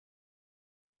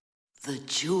the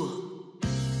jewel.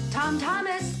 Tom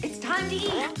Thomas, it's time to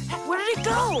eat. Where did it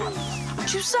go?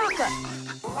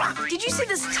 Chusaka, did you see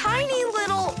this tiny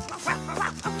little...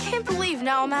 Can't believe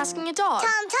now I'm asking a dog.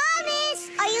 Tom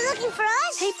Thomas, are you looking for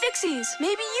us? Hey, Fixies,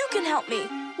 maybe you can help me.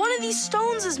 One of these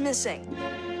stones is missing.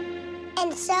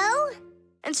 And so?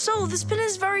 And so, this pin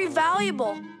is very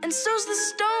valuable. And so's the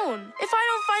stone. If I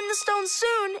don't find the stone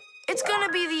soon, it's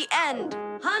gonna be the end.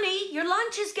 Honey, your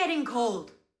lunch is getting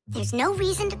cold. There's no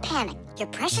reason to panic. Your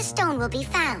precious stone will be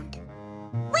found.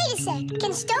 Wait a sec.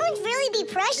 Can stones really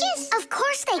be precious? Of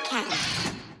course they can.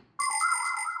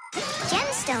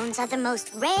 Gemstones are the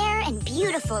most rare and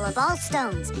beautiful of all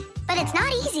stones, but it's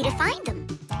not easy to find them.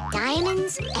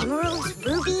 Diamonds, emeralds,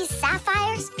 rubies,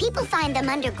 sapphires, people find them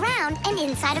underground and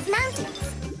inside of mountains.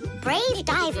 Brave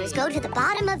divers go to the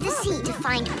bottom of the sea to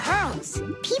find pearls.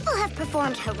 People have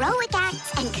performed heroic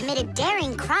acts and committed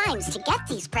daring crimes to get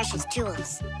these precious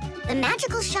jewels. The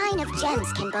magical shine of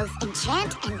gems can both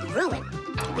enchant and ruin.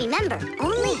 Remember,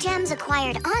 only gems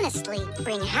acquired honestly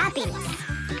bring happiness.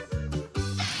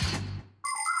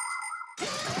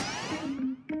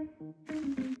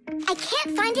 I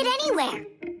can't find it anywhere.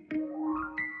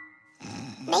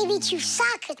 Maybe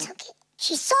Chusaka took it.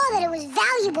 She saw that it was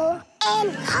valuable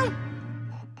and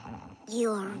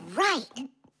You're right.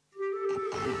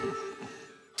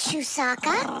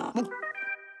 Chusaka,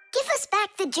 give us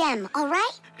back the gem, all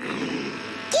right?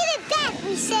 Give it back,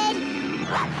 we said.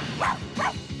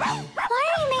 Why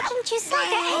are you making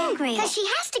Chusaka angry? Because she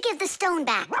has to give the stone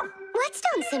back. What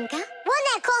stone, Simka? One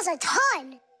that costs a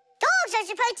ton. Dogs are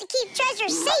supposed to keep treasure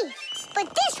safe, but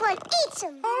this one eats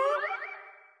them.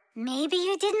 Maybe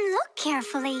you didn't look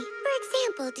carefully. For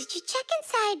example, did you check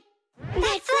inside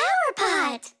that flower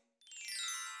pot?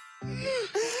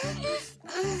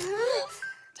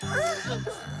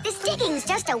 This digging's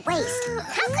just a waste.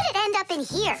 How could it end up in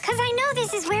here? Because I know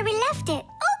this is where we left it.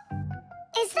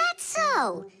 Oh, is that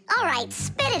so? All right,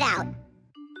 spit it out.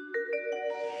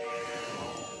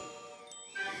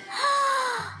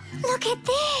 Look at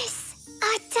this!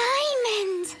 A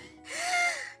diamond!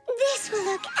 This will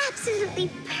look absolutely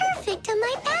perfect on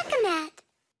my pack-a-mat.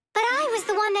 But I was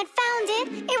the one that found it.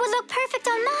 It would look perfect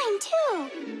on mine, too.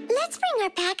 Let's bring our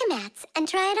pack-a-mats and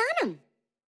try it on them.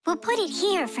 We'll put it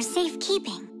here for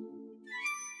safekeeping.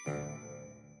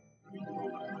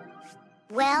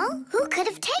 Well, who could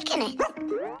have taken it?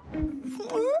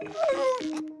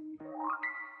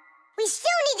 We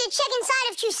still need to check inside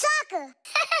of Chusaka.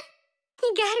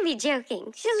 You gotta be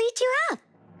joking. She'll eat you up.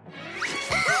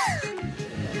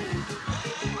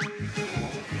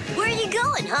 Where are you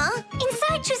going, huh?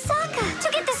 Inside Chusaka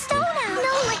to get the stone out.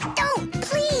 No, don't,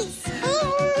 please.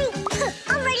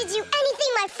 I'm ready to do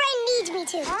anything my friend needs me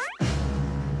to.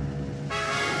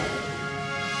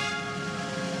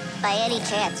 By any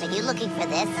chance, are you looking for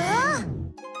this?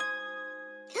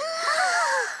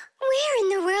 Where in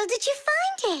the world did you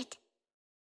find it?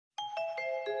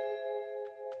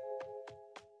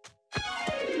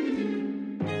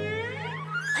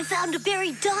 I found a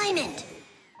buried diamond.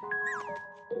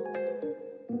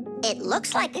 It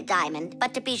looks like a diamond,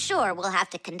 but to be sure, we'll have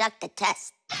to conduct a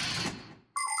test.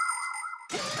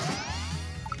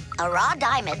 A raw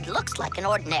diamond looks like an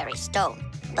ordinary stone,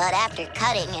 but after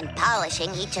cutting and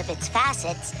polishing each of its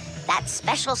facets, that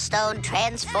special stone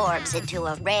transforms into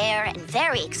a rare and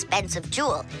very expensive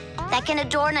jewel that can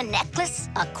adorn a necklace,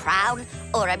 a crown,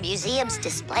 or a museum's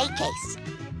display case.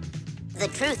 The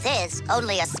truth is,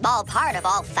 only a small part of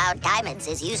all found diamonds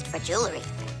is used for jewelry.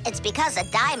 It's because a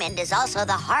diamond is also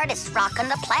the hardest rock on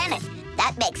the planet.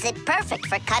 That makes it perfect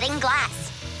for cutting glass.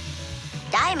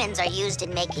 Diamonds are used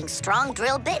in making strong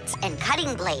drill bits and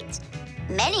cutting blades.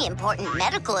 Many important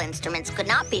medical instruments could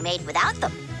not be made without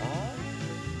them.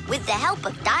 With the help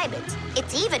of diamonds,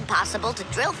 it's even possible to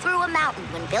drill through a mountain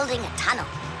when building a tunnel.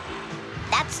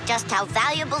 That's just how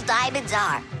valuable diamonds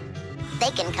are. They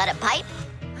can cut a pipe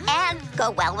and go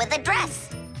well with a dress.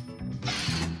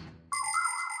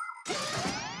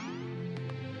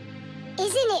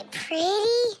 Isn't it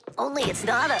pretty? Only it's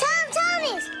not a... Tom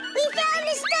Thomas! We found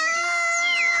the stone!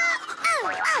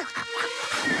 Oh.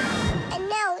 And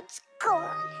now it's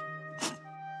gone.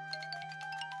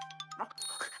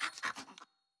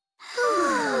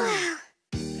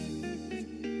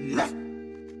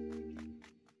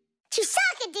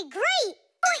 Chusaka did great!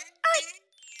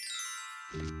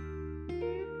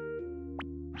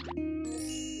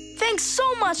 Thanks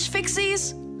so much,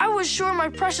 Fixies. I was sure my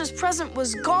precious present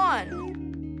was gone.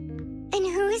 And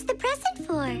who is the present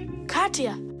for?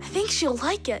 Katya, I think she'll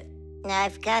like it.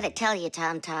 I've got to tell you,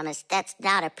 Tom Thomas, that's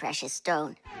not a precious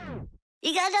stone.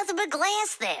 You got nothing but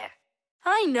glass there.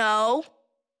 I know.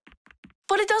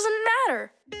 But it doesn't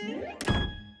matter.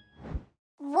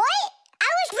 What?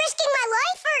 I was risking my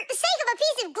life for the sake of a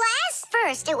piece of glass?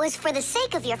 First, it was for the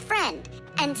sake of your friend.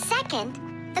 And second,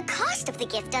 the cost of the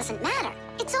gift doesn't matter.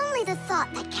 It's only the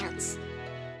thought that counts.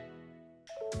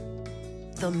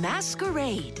 The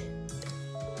masquerade.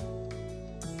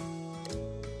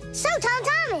 So, Tom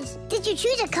Thomas, did you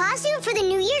choose a costume for the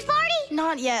New Year's party?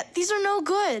 Not yet. These are no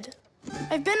good.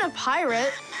 I've been a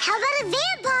pirate. How about a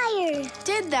vampire?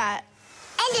 Did that.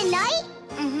 And a knight?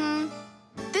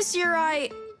 Mm-hmm. This year, I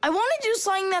want to do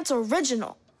something that's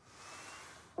original.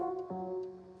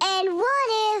 And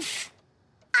what if...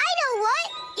 I know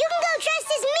what! You can go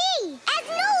dressed as me! As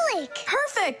Nolik!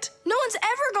 Perfect! No one's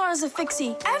ever gone as a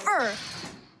Fixie, ever!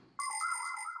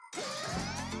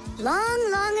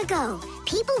 Long, long ago,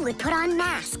 people would put on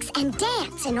masks and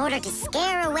dance in order to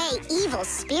scare away evil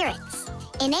spirits.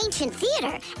 In ancient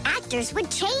theater, actors would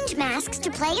change masks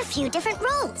to play a few different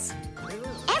roles.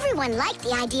 Everyone liked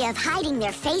the idea of hiding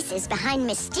their faces behind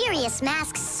mysterious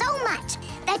masks so much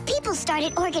that people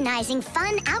started organizing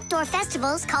fun outdoor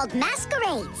festivals called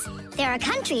masquerades. There are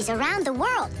countries around the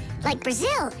world, like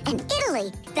Brazil and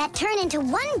Italy, that turn into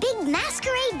one big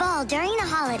masquerade ball during the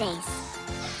holidays.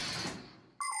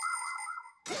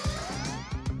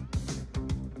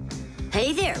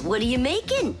 Hey there, what are you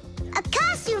making? A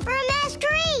costume for a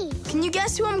masquerade! Can you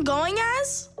guess who I'm going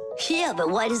as? Yeah, but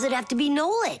why does it have to be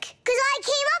Nolik? 'Cause I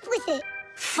came up with it.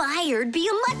 Fired be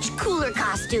a much cooler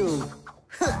costume.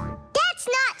 That's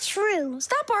not true.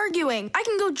 Stop arguing. I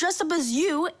can go dressed up as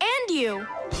you and you.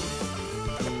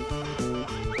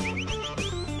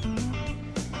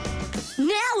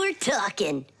 Now we're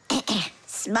talking.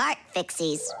 Smart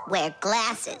Fixies wear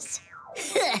glasses.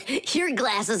 Your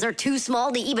glasses are too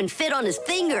small to even fit on his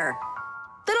finger.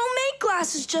 They don't make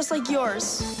glasses just like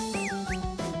yours.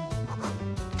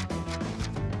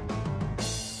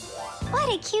 What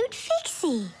a cute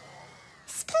Fixie.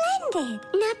 Splendid.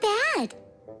 Not bad.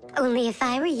 Only if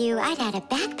I were you, I'd add a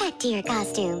backpack to your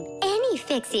costume. Any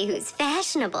Fixie who's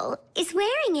fashionable is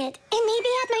wearing it. And maybe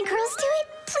add my curls to it,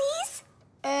 please?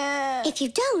 If you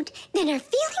don't, then our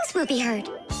feelings will be hurt.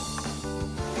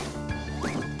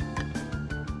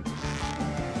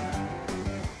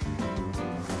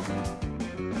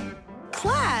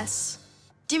 Class.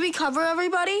 Did we cover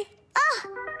everybody? Oh,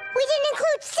 we didn't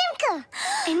include Simka.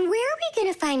 And where are we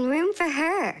going to find room for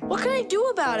her? What can I do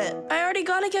about it? I already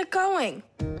gotta get going.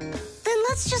 Then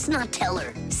let's just not tell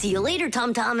her. See you later,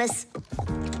 Tom Thomas.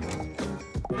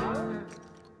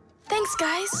 Thanks,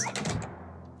 guys.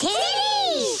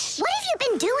 Tish! What have you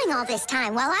been doing all this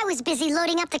time while I was busy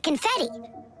loading up the confetti?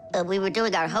 We were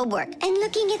doing our homework. And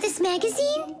looking at this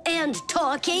magazine? And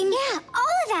talking. Yeah,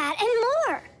 all of that and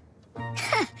more.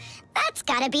 That's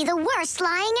gotta be the worst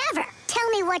lying ever. Tell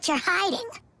me what you're hiding.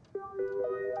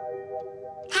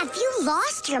 Have you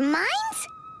lost your minds?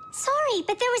 Sorry,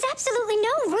 but there was absolutely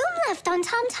no room left on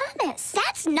Tom Thomas.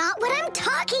 That's not what I'm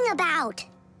talking about.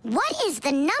 What is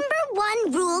the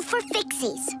 #1 rule for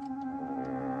Fixies?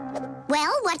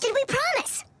 Well, what did we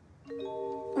promise?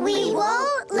 We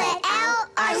won't let out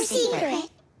our secret.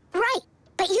 Right,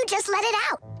 but you just let it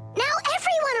out. Now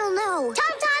everyone will know.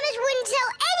 Tom Thomas wouldn't tell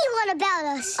anyone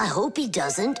about us. I hope he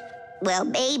doesn't. Well,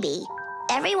 maybe.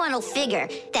 Everyone will figure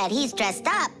that he's dressed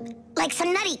up like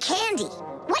some nutty candy.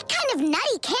 What kind of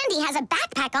nutty candy has a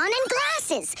backpack on and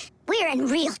glasses? We're in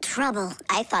real trouble.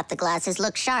 I thought the glasses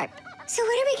looked sharp. So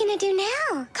what are we gonna do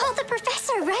now? Call the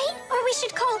professor, right? Or we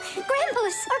should call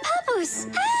Grandpus or Papus.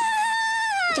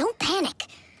 Ah! Don't panic.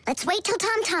 Let's wait till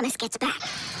Tom Thomas gets back.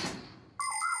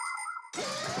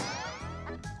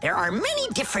 There are many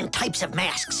different types of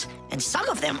masks, and some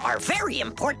of them are very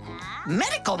important.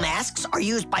 Medical masks are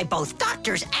used by both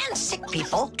doctors and sick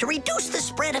people to reduce the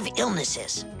spread of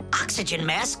illnesses. Oxygen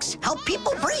masks help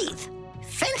people breathe.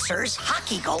 Fencers,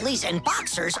 hockey goalies, and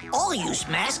boxers all use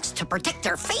masks to protect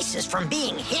their faces from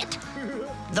being hit.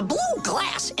 The blue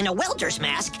glass in a welder's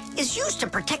mask is used to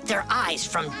protect their eyes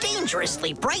from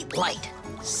dangerously bright light.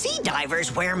 Sea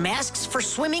divers wear masks for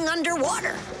swimming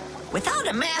underwater. Without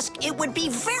a mask, it would be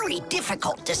very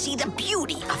difficult to see the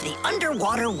beauty of the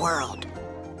underwater world.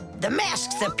 The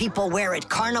masks that people wear at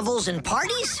carnivals and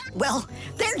parties, well,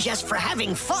 they're just for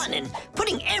having fun and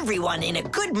putting everyone in a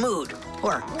good mood,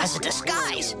 or as a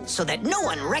disguise, so that no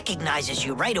one recognizes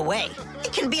you right away.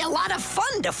 It can be a lot of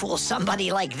fun to fool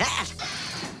somebody like that.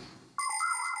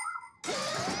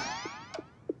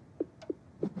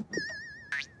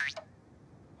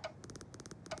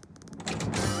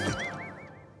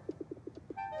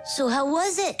 So how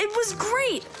was it? It was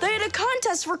great. They had a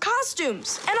contest for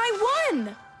costumes, and I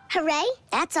won. Hooray,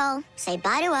 that's all. Say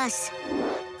bye to us.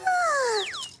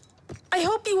 I I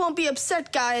hope you won't be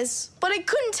upset, guys, but I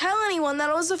couldn't tell anyone that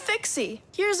it was a Fixie.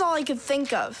 Here's all I could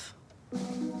think of.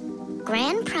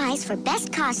 Grand prize for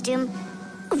best costume,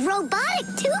 robotic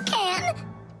toucan?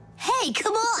 Hey,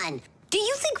 come on! Do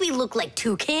you think we look like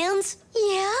toucans?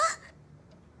 Yeah?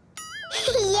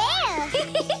 Yeah!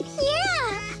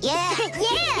 Yeah!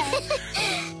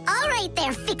 All right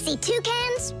there, Fixie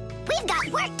toucans. We've got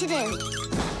work to do.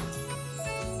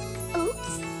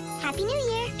 Oops. Happy New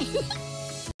Year.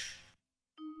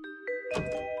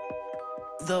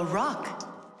 The Rock.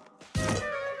 Tom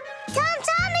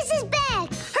Thomas is back!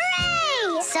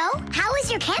 Hooray! So, how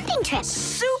was your camping trip?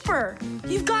 Super!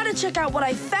 You've got to check out what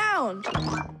I found.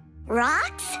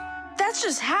 Rocks? That's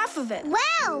just half of it.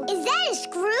 Wow! Is that a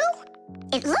screw?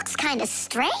 It looks kind of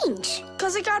strange.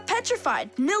 Because it got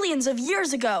petrified millions of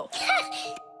years ago.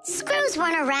 Screws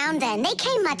weren't around then. They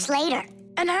came much later.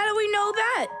 And how do we know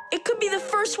that? It could be the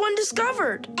first one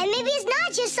discovered. And maybe it's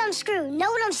not just some screw. Know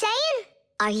what I'm saying?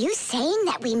 Are you saying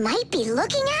that we might be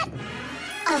looking at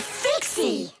a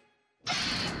Fixie?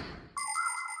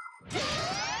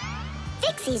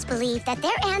 Fixies believe that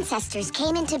their ancestors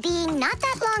came into being not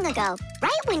that long ago,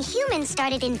 right when humans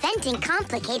started inventing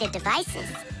complicated devices.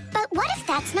 But what if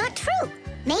that's not true?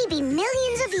 Maybe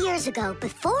millions of years ago,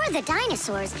 before the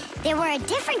dinosaurs, there were a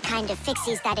different kind of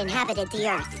Fixies that inhabited the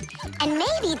Earth. And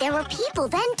maybe there were people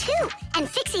then, too. And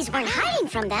Fixies weren't hiding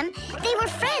from them. They were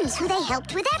friends who they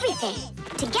helped with everything.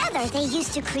 Together, they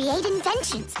used to create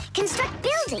inventions, construct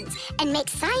buildings, and make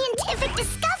scientific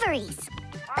discoveries.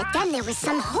 But then there was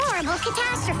some horrible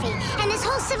catastrophe, and this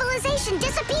whole civilization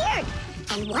disappeared.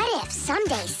 And what if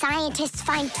someday scientists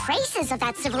find traces of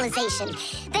that civilization?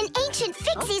 Then ancient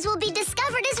Fixies will be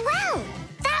discovered as well.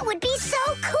 That would be so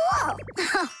cool.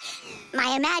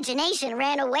 My imagination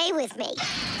ran away with me.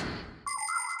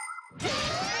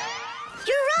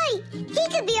 You're right. He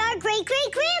could be our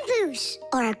great-great-grandpoos.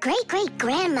 Or our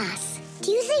great-great-grandmas.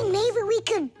 Do you think maybe we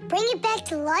could bring it back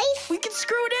to life? We could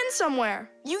screw it in somewhere.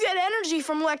 You get energy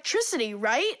from electricity,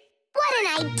 right? What an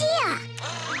idea!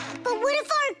 But what if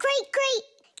our great-great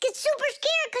gets super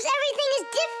scared because everything is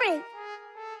different?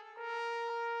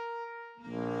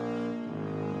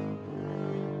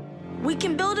 We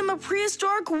can build him a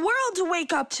prehistoric world to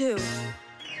wake up to.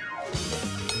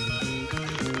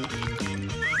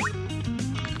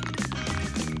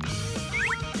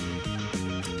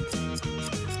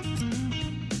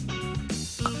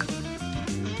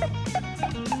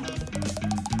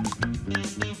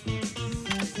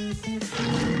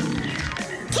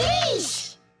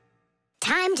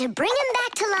 Time to bring him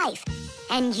back to life.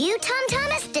 And you, Tom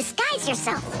Thomas, disguise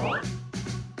yourself.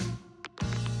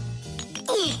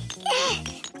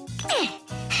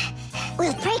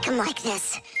 We'll break him like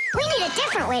this. We need a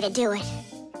different way to do it.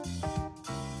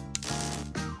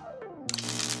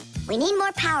 We need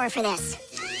more power for this.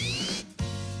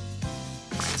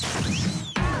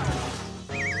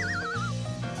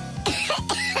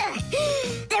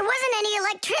 There wasn't any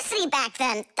electricity back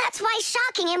then. That's why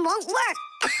shocking him won't work.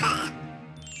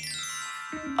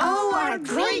 Oh, our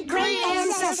great-great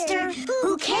ancestor,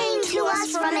 who came to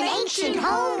us from an ancient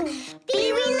home,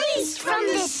 be released from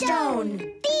this stone.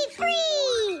 Be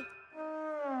free!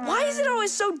 Why is it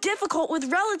always so difficult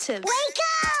with relatives? Wake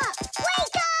up!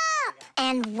 Wake up!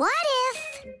 And what if...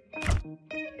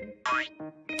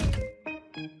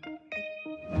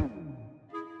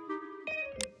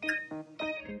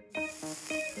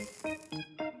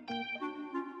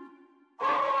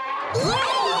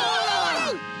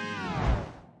 Yay!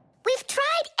 We've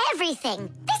tried everything.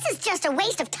 This is just a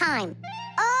waste of time.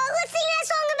 Let's sing that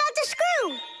song about the screw.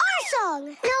 Our song.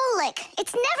 Nolik,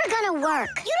 it's never gonna work.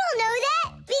 You don't know that.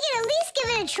 We can at least give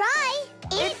it a try.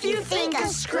 If you think a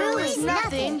screw is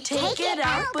nothing, take it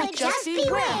out, but just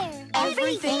beware.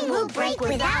 Everything will break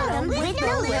without them, with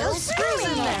no little screws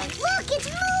in them. Look, it's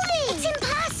moving. It's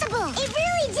impossible. It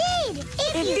really did.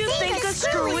 If you think a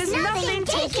screw is nothing,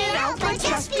 take it out, but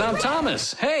just beware. Tom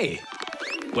Thomas, hey.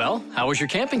 Well, how was your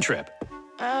camping trip?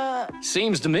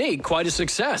 Seems to me quite a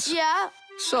success. Yeah.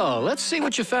 So, let's see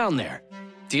what you found there.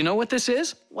 Do you know what this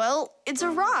is? Well, it's a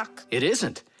rock. It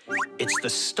isn't. It's the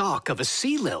stalk of a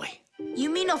sea lily. You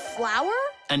mean a flower?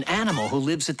 An animal who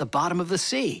lives at the bottom of the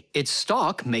sea. Its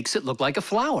stalk makes it look like a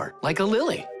flower, like a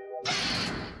lily.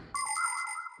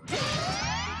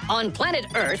 On planet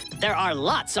Earth, there are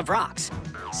lots of rocks.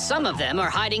 Some of them are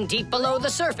hiding deep below the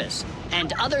surface,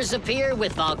 and others appear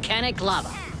with volcanic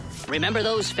lava. Remember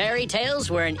those fairy tales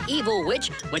where an evil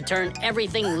witch would turn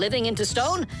everything living into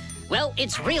stone? Well,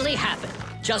 it's really happened,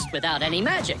 just without any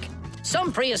magic.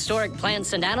 Some prehistoric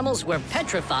plants and animals were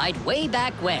petrified way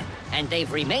back when, and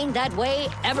they've remained that way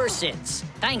ever since.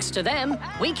 Thanks to them,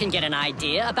 we can get an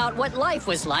idea about what life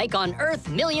was like on Earth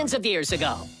millions of years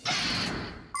ago.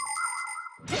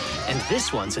 And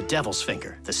this one's a devil's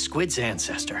finger, the squid's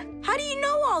ancestor. How do you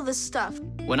know all this stuff?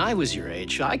 When I was your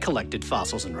age, I collected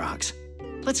fossils and rocks.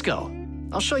 Let's go.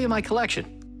 I'll show you my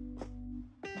collection.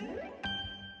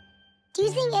 Do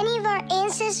you think any of our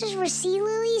ancestors were sea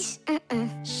lilies?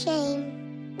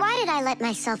 Shame. Why did I let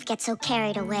myself get so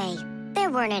carried away? There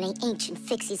weren't any ancient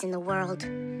Fixies in the world.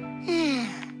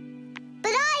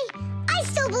 But I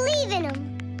still believe in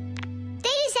them. They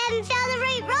just haven't found the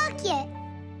right rock yet.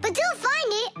 But they'll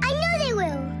find it. I know they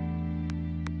will.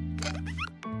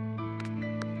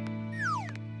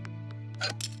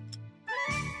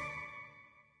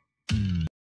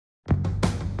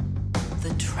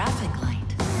 The traffic light.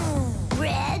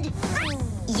 Red,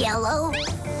 yellow,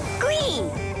 green.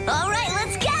 All right,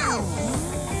 let's go.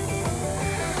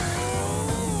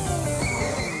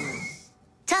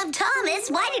 Thomas,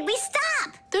 why did we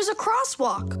stop? There's a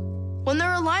crosswalk. When there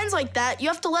are lines like that, you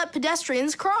have to let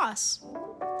pedestrians cross.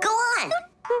 Go on.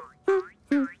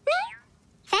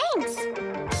 Thanks.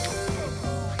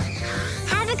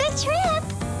 Have a good trip.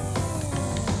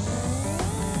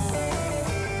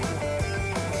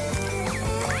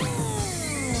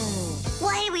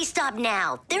 Why do we stop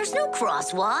now? There's no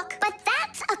crosswalk. But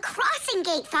that's a crossing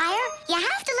gate, Fire. You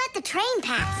have to let the train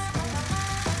pass.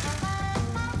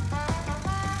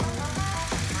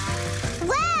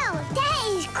 Wow, that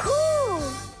is cool.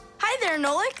 Hi there,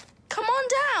 Nolik. Come on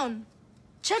down.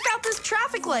 Check out this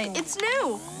traffic light. It's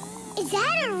new. Is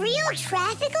that a real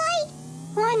traffic light?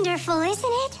 Wonderful,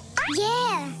 isn't it?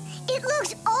 Yeah, it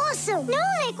looks awesome.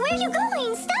 Nolik, where are you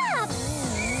going? Stop.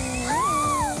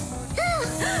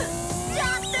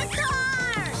 Stop the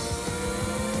car!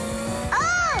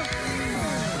 Oh!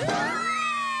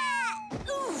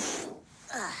 Oof.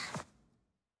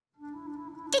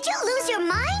 Did you lose your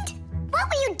mind? What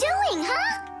were you doing,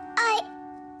 huh?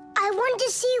 I wanted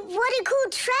to see what a cool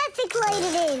traffic light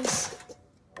it is.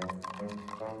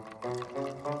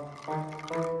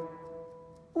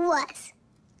 What?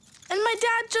 And my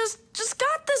dad just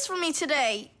got this for me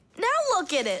today. Now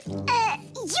look at it. You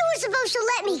were supposed to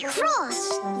let me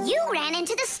cross. You ran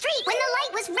into the street when the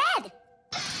light was red.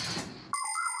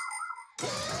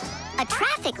 A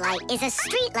traffic light is a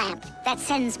street lamp that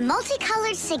sends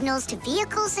multicolored signals to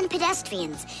vehicles and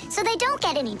pedestrians so they don't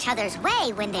get in each other's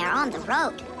way when they're on the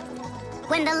road.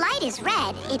 When the light is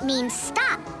red, it means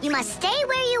stop. You must stay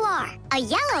where you are. A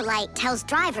yellow light tells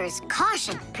drivers,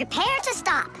 caution, prepare to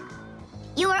stop.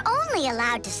 You are only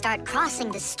allowed to start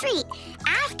crossing the street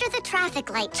after the traffic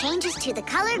light changes to the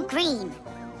color green.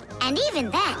 And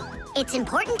even then, it's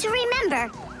important to remember,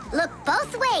 look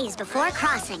both ways before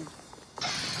crossing.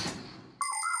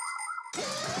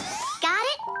 Got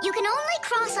it? You can only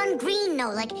cross on green,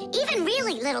 Nolik. Even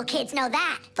really little kids know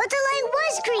that. But the light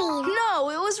was green. No,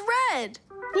 it was red.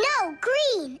 No,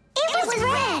 green. It was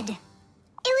red.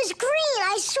 It was green,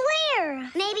 I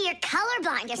swear. Maybe you're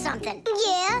colorblind or something.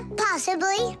 Yeah,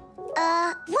 possibly.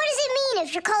 What does it mean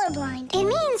if you're colorblind? It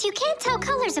means you can't tell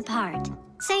colors apart.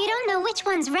 So you don't know which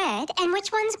one's red and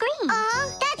which one's green.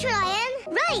 That's what I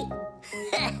am. Right.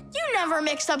 You never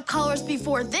mixed up colors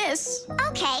before this.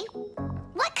 Okay.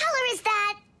 What color is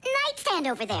that nightstand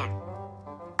over there?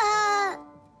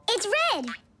 It's red.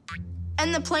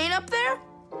 And the plane up there?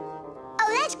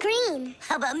 Oh, that's green.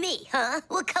 How about me, huh?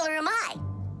 What color am I?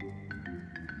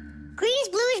 Greenish,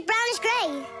 bluish, brownish,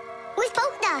 gray. With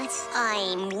polka dots.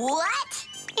 I'm what?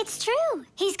 It's true.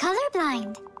 He's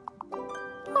colorblind.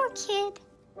 Poor kid.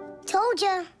 Told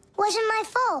ya. Wasn't my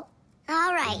fault.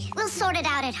 All right, we'll sort it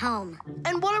out at home.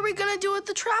 And what are we gonna do with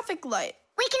the traffic light?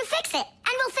 We can fix it,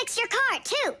 and we'll fix your car,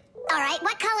 too. All right,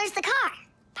 what color's the car?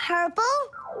 Purple?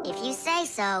 If you say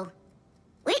so.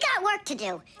 We got work to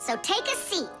do, so take a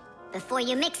seat before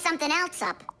you mix something else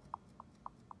up.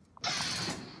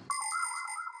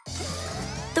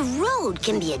 The road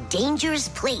can be a dangerous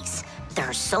place. There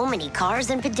are so many cars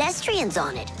and pedestrians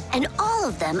on it, and all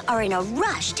of them are in a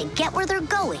rush to get where they're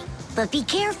going. But be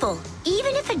careful.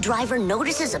 Even if a driver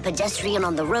notices a pedestrian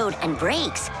on the road and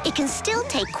brakes, it can still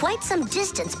take quite some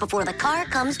distance before the car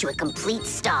comes to a complete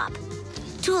stop.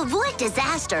 To avoid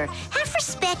disaster, have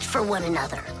respect for one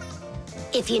another.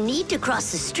 If you need to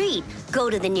cross the street, go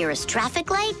to the nearest traffic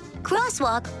light,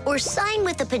 crosswalk, or sign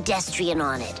with a pedestrian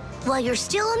on it. While you're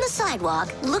still on the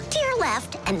sidewalk, look to your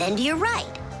left and then to your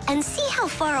right, and see how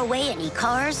far away any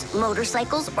cars,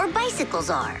 motorcycles, or bicycles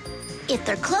are. If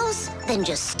they're close, then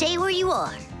just stay where you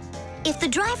are. If the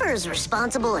driver is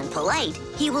responsible and polite,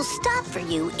 he will stop for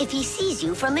you if he sees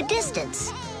you from a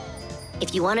distance.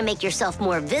 If you want to make yourself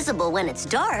more visible when it's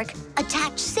dark,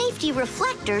 attach safety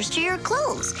reflectors to your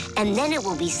clothes, and then it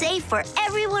will be safe for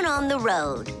everyone on the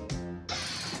road.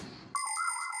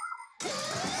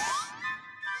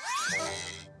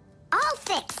 All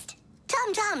fixed.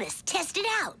 Tom Thomas, test it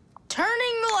out.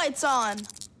 Turning the lights on.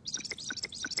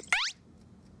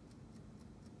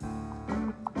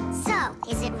 So,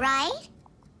 is it right?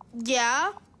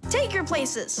 Yeah? Take your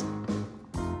places.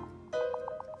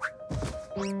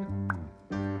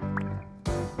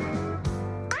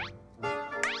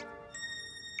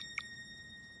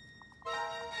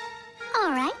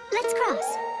 All right, let's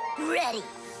cross. Ready,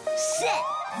 set,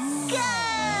 go!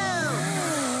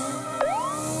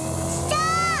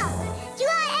 Stop! You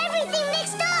got everything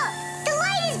mixed up! The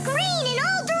light is green in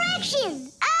all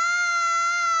directions!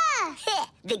 Ah!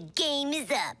 The game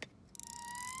is up.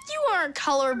 You aren't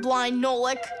colorblind,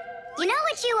 Nolik. You know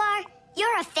what you are?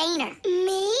 You're a feigner.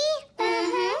 Me?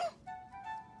 Mm-hmm.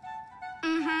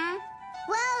 Mm-hmm.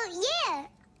 Well, yeah.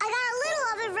 I got a little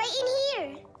of it right in here.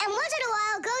 And once in a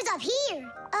while, it goes up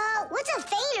here. What's a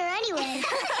feigner anyway?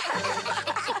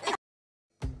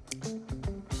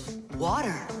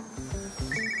 Water.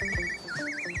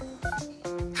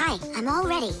 Hi, I'm all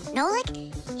ready.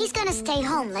 Nolik, he's gonna stay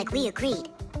home like we agreed.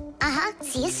 Uh-huh,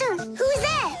 see you soon. Who's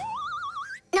that?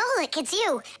 Nolik, it's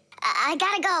you. I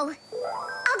gotta go.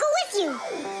 I'll go with you.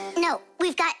 No,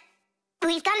 we've got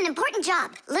an important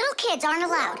job. Little kids aren't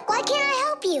allowed. Why can't I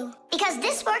help you? Because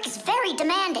this work is very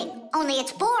demanding. Only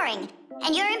it's boring.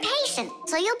 And you're impatient,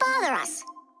 so you'll bother us.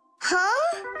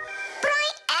 Huh? But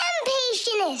I am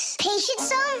patientest. Patient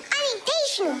some? I mean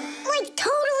patient. Like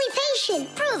totally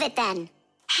patient. Prove it then.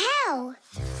 How?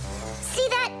 See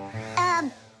that,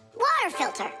 water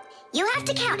filter? You have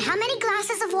to count how many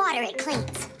glasses of water it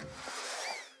cleans.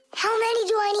 How many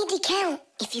do I need to count?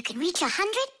 If you can reach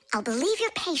 100, I'll believe you're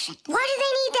patient. Why do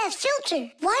they need that filter?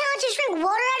 Why not just drink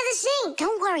water out of the sink?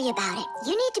 Don't worry about it.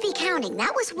 You need to be counting.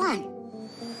 That was 1.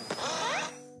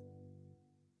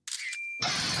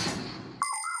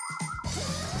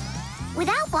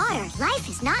 Without water, life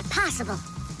is not possible.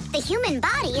 The human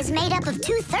body is made up of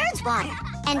 2/3 water,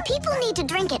 and people need to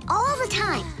drink it all the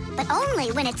time, but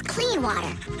only when it's clean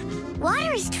water.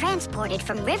 Water is transported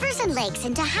from rivers and lakes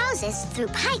into houses through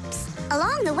pipes.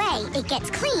 Along the way, it gets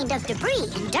cleaned of debris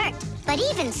and dirt. But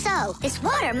even so, this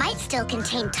water might still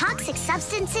contain toxic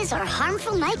substances or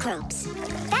harmful microbes.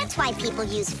 That's why people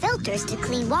use filters to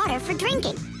clean water for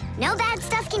drinking. No bad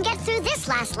stuff can get through this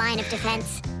last line of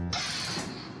defense.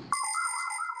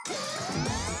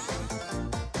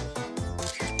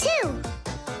 2.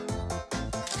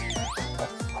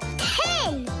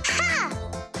 10. Ha!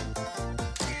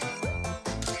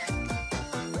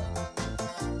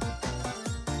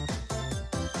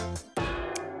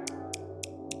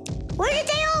 Where did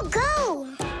they all go?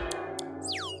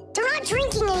 They're not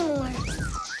drinking anymore.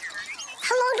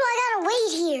 How long do I gotta wait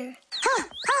here?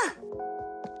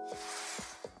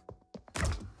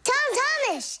 Tom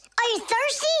Thomas, are you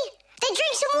thirsty? Then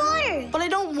drink some water. But I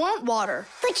don't want water.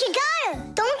 But you gotta.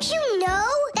 Don't you know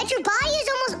that your body is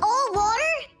almost all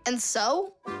water? And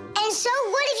so? And so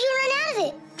what if you run out of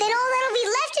it? Then all that'll be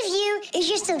left of you is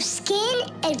just some skin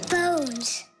and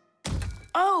bones.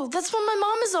 Oh, that's what my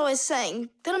mom is always saying,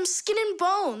 that I'm skin and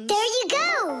bones. There you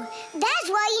go. That's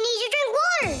why you need to drink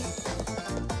water.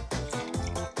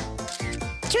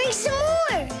 Drink some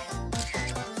more.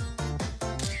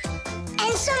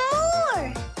 And some more.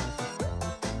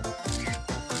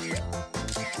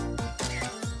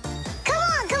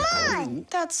 Come on.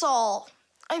 That's all.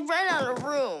 I ran out of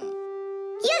room.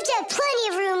 You have to have plenty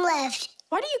of room left.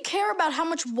 Why do you care about how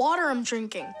much water I'm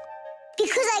drinking?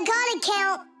 Because I gotta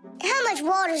count how much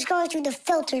water is going through the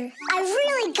filter. I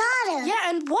really gotta. Yeah,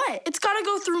 and what? It's gotta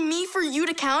go through me for you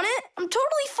to count it? I'm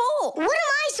totally full. What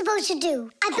am I supposed to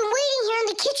do? I've been waiting here in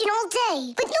the kitchen all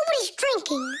day, but nobody's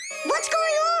drinking. What's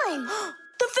going on?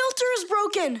 The filter is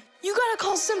broken. You gotta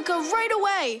call Simka right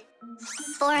away.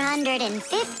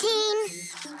 415,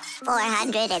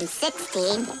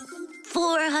 416,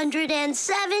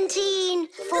 417,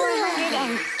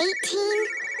 418.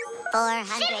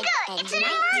 419. Simka, it's an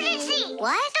emergency!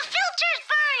 What? The filter's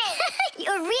burning!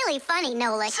 You're really funny,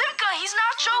 Nolik. Simka, he's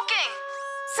not joking.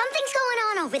 Something's going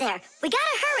on over there. We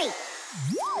gotta hurry.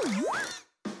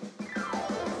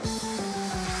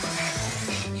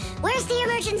 Where's the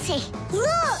emergency?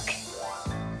 Look!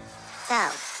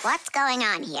 So, what's going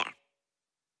on here?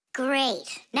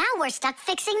 Great. Now we're stuck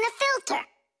fixing the filter.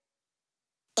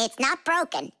 It's not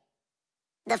broken.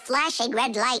 The flashing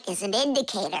red light is an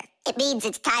indicator. It means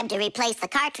it's time to replace the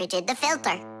cartridge in the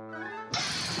filter.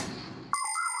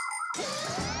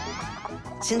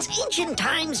 Since ancient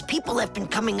times, people have been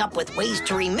coming up with ways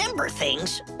to remember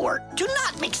things or to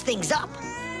not mix things up.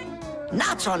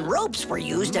 Knots on ropes were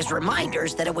used as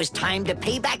reminders that it was time to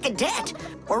pay back a debt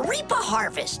or reap a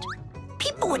harvest.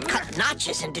 People would cut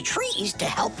notches into trees to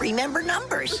help remember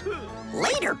numbers.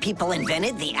 Later, people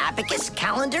invented the abacus,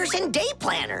 calendars, and day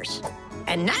planners.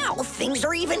 And now, things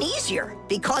are even easier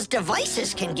because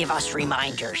devices can give us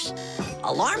reminders.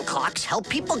 Alarm clocks help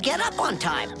people get up on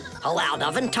time. A loud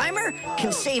oven timer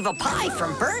can save a pie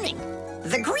from burning.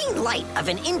 The green light of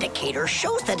an indicator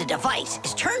shows that a device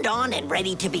is turned on and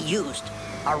ready to be used.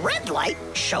 A red light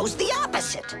shows the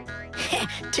opposite.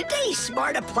 Today's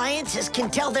smart appliances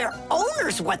can tell their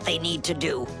owners what they need to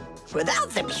do. Without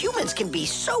them, humans can be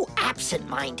so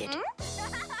absent-minded.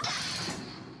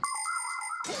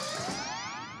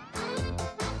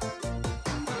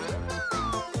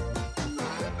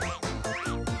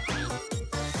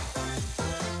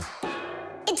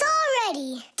 It's all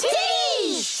ready.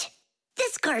 Teesh!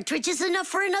 This cartridge is enough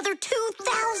for another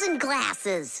 2,000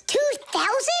 glasses. 2,000?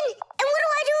 And what do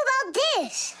I do about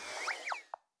this?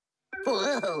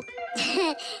 Whoa.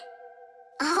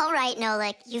 All right,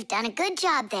 Nolik, you've done a good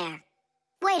job there.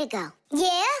 Way to go.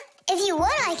 Yeah? If you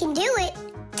want, I can do it.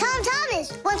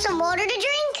 Thomas, want some water to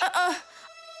drink?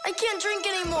 I can't drink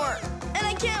anymore. And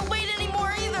I can't wait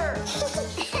anymore either.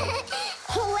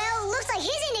 Well, looks like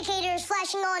his indicator is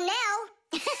flashing on now.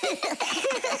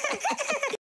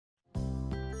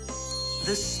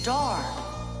 The star.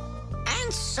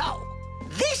 And so,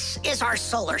 this is our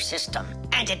solar system,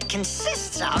 and it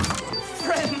consists of...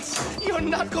 Friends, you're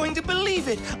not going to believe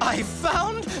it. I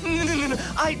found...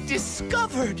 I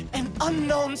discovered an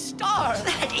unknown star.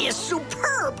 That is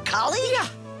superb, colleague. Yeah,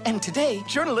 and today,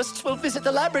 journalists will visit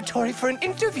the laboratory for an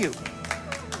interview.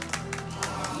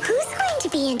 Who's going to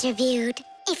be interviewed?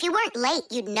 If you weren't late,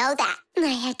 you'd know that. I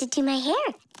had to do my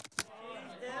hair.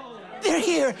 They're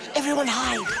here. Everyone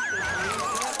hide.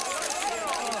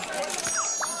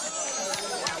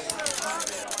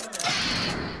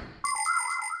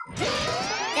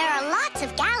 There are lots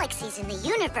of galaxies in the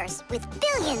universe with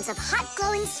billions of hot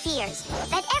glowing spheres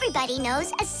that everybody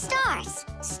knows as stars.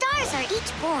 Stars are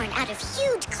each born out of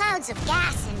huge clouds of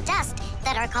gas and dust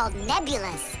that are called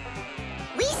nebulas.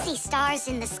 We see stars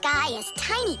in the sky as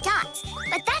tiny dots,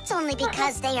 but that's only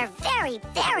because they are very,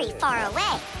 very far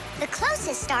away. The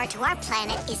closest star to our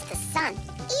planet is the sun.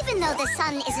 Even though the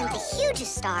sun isn't the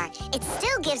hugest star, it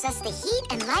still gives us the heat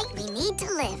and light we need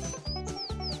to live.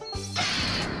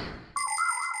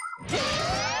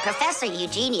 Professor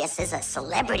Eugenius is a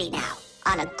celebrity now,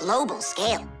 on a global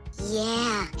scale.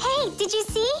 Yeah. Hey, did you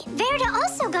see? Verda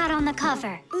also got on the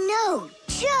cover. No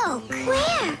joke.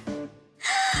 Where?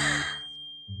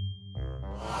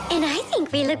 And I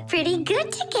think we look pretty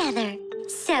good together.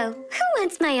 So, who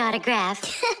wants my autograph?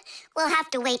 We'll have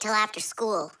to wait till after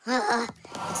school.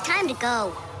 It's time to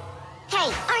go.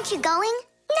 Hey, aren't you going?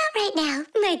 Not right now.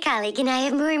 My colleague and I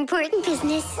have more important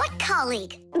business. What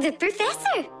colleague? The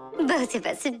professor. Both of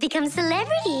us have become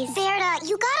celebrities. Verda,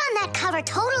 you got on that cover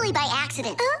totally by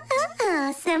accident.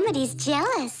 Somebody's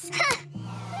jealous.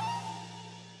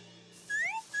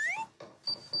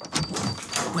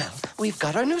 Well, we've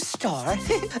got our new star.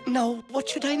 Now, what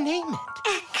should I name it?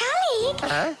 Colleague,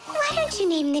 Huh? why don't you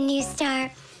name the new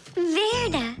star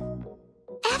Verda?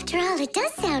 After all, it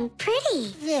does sound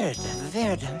pretty.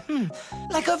 Verda.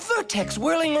 Like a vertex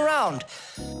whirling around.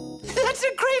 That's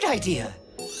a great idea.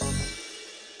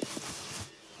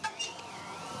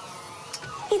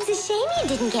 It's a shame you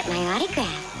didn't get my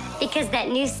autograph, because that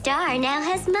new star now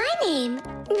has my name,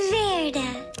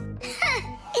 Verda.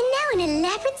 And now an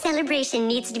elaborate celebration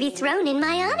needs to be thrown in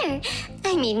my honor.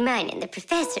 I mean mine and the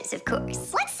professor's, of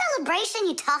course. What celebration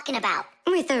you talking about?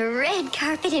 With a red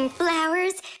carpet and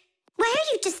flowers. Why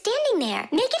are you just standing there?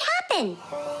 Make it happen.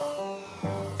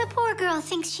 The poor girl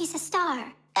thinks she's a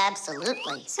star.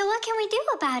 Absolutely. So what can we do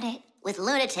about it? With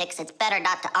lunatics, it's better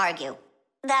not to argue.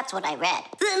 That's what I read.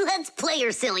 Then let's play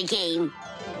your silly game.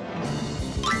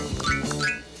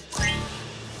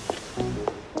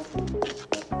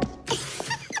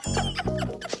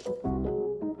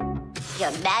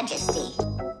 Your Majesty.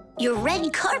 Your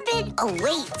red carpet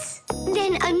awaits.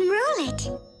 Then unroll it.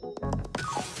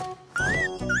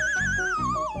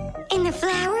 And the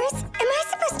flowers? Am I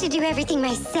supposed to do everything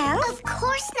myself? Of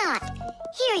course not.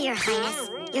 Here, Your Highness,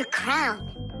 your crown.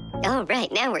 All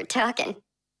right, now we're talking.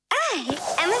 I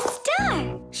am a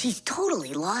star. She's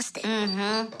totally lost it.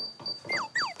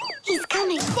 He's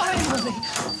coming.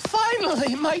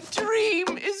 Finally, my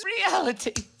dream is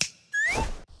reality.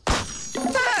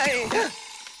 Hey!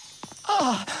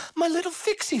 My little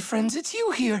Fixie friends, it's you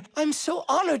here. I'm so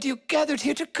honored you gathered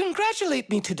here to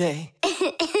congratulate me today.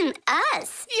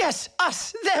 Us? Yes,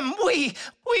 us, them, we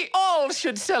all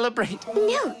should celebrate.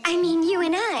 No, I mean you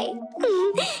and I.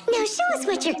 Now show us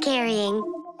what you're carrying.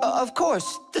 Of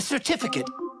course, the certificate.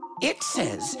 It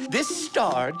says this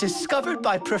star, discovered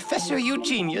by Professor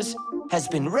Eugenius, has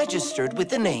been registered with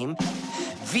the name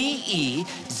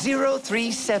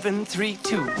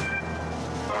VE03732.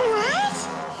 What?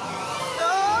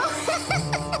 Oh,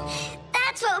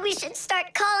 that's what we should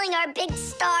start calling our big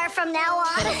star from now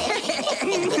on.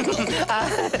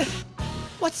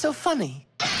 What's so funny?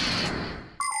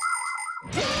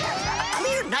 A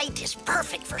clear night is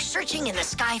perfect for searching in the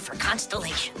sky for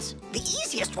constellations. The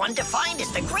easiest one to find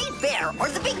is the Great Bear or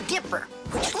the Big Dipper,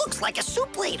 which looks like a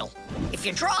soup ladle. If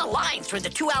you draw a line through the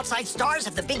two outside stars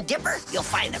of the Big Dipper, you'll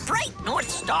find the bright North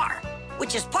Star,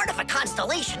 which is part of a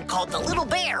constellation called the Little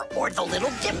Bear or the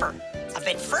Little Dipper. A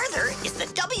bit further is the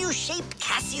W-shaped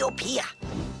Cassiopeia.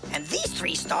 And these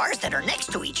three stars that are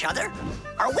next to each other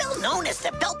are well known as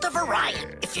the Belt of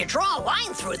Orion. If you draw a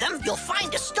line through them, you'll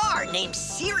find a star named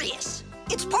Sirius.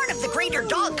 It's part of the Greater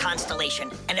Dog constellation,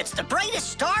 and it's the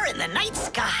brightest star in the night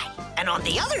sky. And on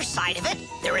the other side of it,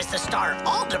 there is the star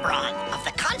Aldebaran of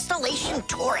the constellation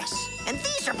Taurus. And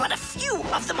these are but a few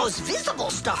of the most visible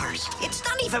stars. It's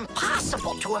not even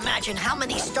possible to imagine how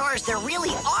many stars there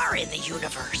really are in the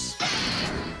universe.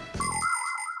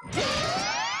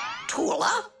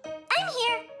 Tula? I'm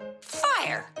here.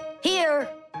 Fire. Here.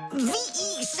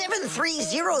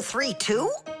 VE73032?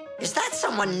 Is that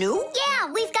someone new? Yeah,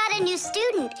 we've got a new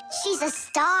student. She's a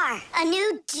star. A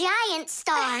new giant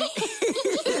star.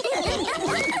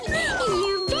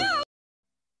 You bet.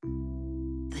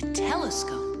 The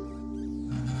telescope.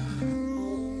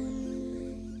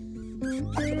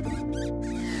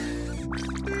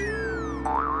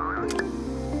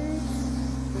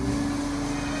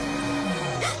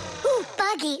 Ooh,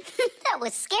 Buggy. That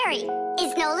was scary.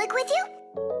 Is Nolik with you?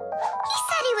 He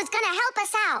said he was gonna help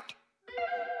us out.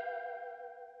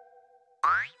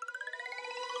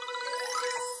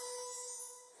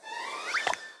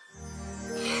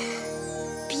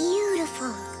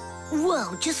 Beautiful.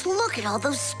 Whoa, just look at all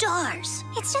those stars.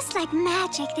 It's just like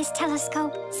magic, this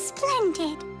telescope.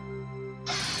 Splendid.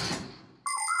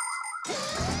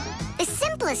 The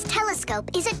simplest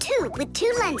telescope is a tube with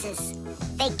two lenses.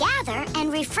 They gather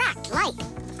and refract light.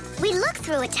 We look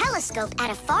through a telescope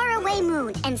at a faraway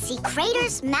moon and see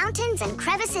craters, mountains, and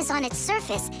crevices on its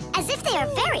surface as if they are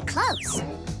very close.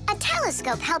 A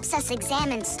telescope helps us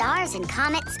examine stars and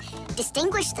comets,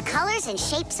 distinguish the colors and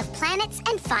shapes of planets,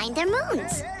 and find their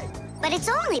moons. But it's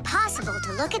only possible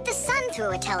to look at the sun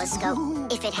through a telescope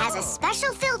if it has a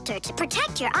special filter to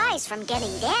protect your eyes from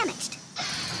getting damaged.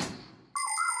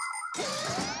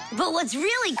 But what's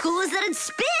really cool is that it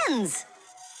spins.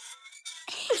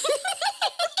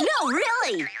 No,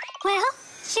 really. Well,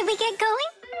 should we get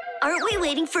going? Aren't we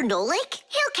waiting for Nolik?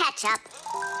 He'll catch up.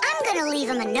 I'm gonna leave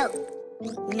him a note.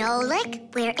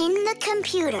 Nolik, we're in the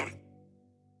computer.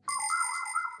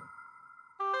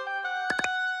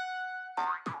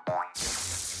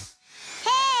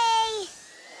 Hey!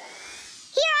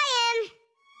 Here I am.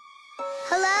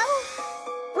 Hello?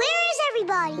 Where is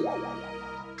everybody?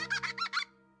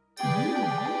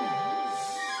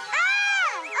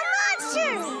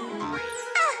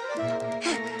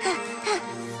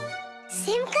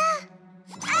 Simka?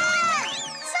 Ah!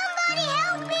 Somebody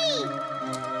help me!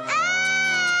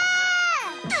 Ah!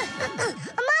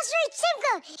 A monster ate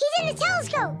Simka! He's in the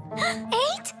telescope!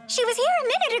 Ate? She was here a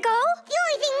minute ago. The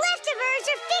only thing left of her is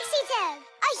her Fixie tag!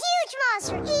 A huge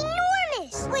monster!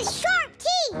 Enormous! With sharp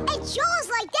teeth and jaws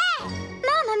like that!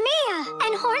 Mamma mia!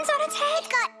 And horns on its head? It's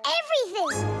got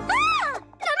everything! Ah!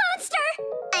 The monster!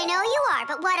 I know you are,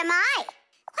 but what am I?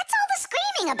 What's all the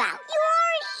screaming about? You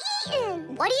aren't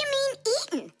eaten! What do you mean,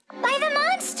 eaten? By the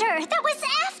monster that was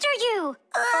after you!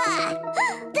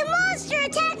 The monster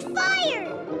attacked fire!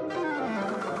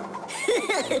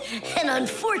 An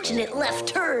unfortunate left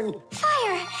turn.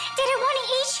 Fire! Did it want to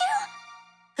eat you?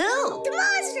 Who? The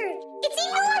monster! It's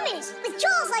enormous! With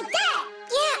jaws like that!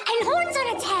 Yeah, and horns on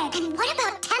its head. And what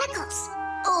about tentacles?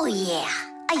 Oh, yeah.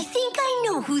 I think I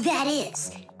know who that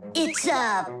is. It's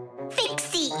a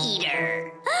Fixie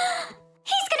eater.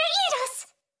 He's gonna eat us!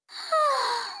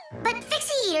 But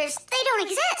Fixie eaters, they don't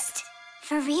exist.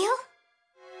 For real?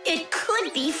 It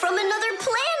could be from another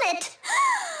planet.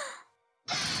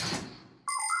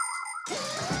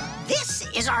 This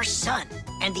is our sun,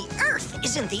 and the Earth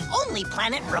isn't the only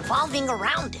planet revolving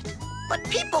around it. But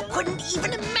people couldn't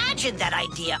even imagine that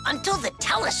idea until the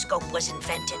telescope was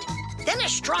invented. Then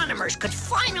astronomers could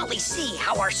finally see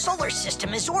how our solar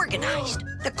system is organized.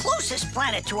 The closest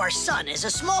planet to our sun is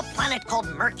a small planet called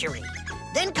Mercury.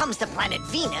 Then comes the planet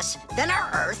Venus, then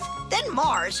our Earth, then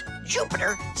Mars,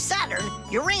 Jupiter, Saturn,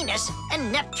 Uranus,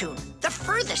 and Neptune, the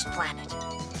furthest planet.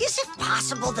 Is it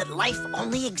possible that life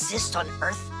only exists on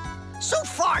Earth? So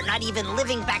far, not even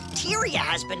living bacteria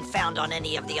has been found on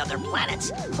any of the other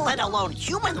planets, let alone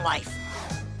human life.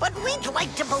 But we'd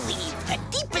like to believe that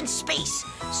deep in space,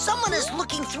 someone is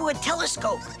looking through a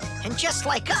telescope, and just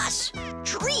like us,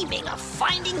 dreaming of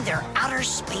finding their outer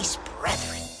space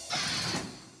brethren.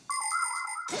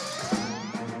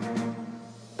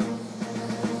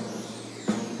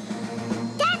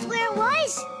 That's where it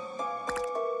was.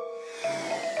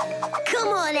 Come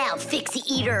on out, Fixie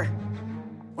Eater.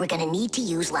 We're gonna need to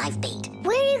use live bait.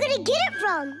 Where are you gonna get it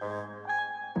from?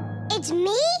 It's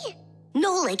me?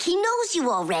 Nolik, he knows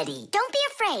you already. Don't be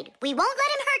afraid. We won't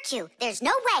let him hurt you. There's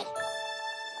no way.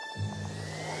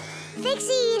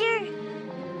 Fixie Eater,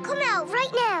 come out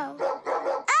right now.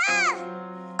 Ah!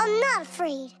 I'm not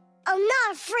afraid. I'm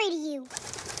not afraid of you.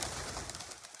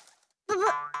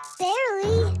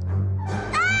 Barely.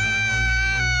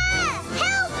 Ah!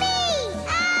 Help me!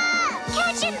 Ah!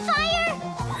 Catching fire!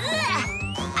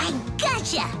 I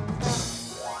gotcha!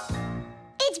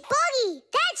 It's Buggy.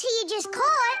 That's who you just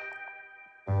caught.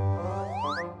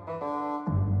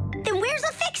 Then where's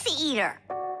the Fixie Eater?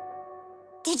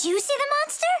 Did you see the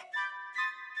monster?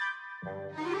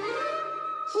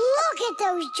 Look at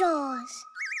those jaws.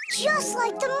 Just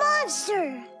like the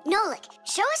monster. Nolik,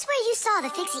 show us where you saw the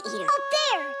Fixie Eater. Up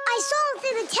there. I saw him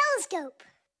through the telescope.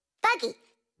 Buggy,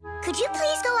 could you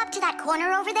please go up to that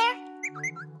corner over there?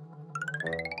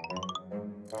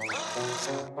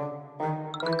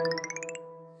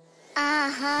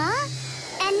 Uh-huh.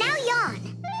 And now yawn.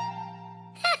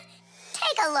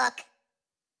 Take a look.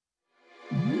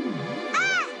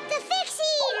 Ah! The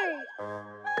Fixie Eater!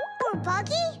 Or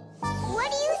Buggy? What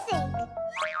do you think?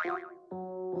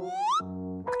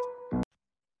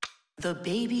 The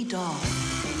baby doll.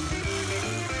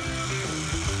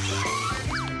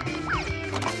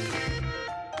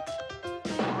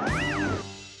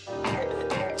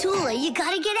 Tula, you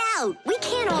gotta get out. We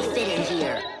can't all fit in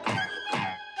here.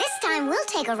 This time we'll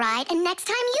take a ride, and next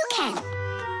time you can.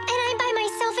 And I'm by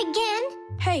myself again?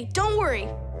 Hey, don't worry.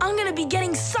 I'm gonna be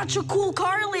getting such a cool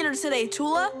car later today,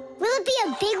 Tula. Will it be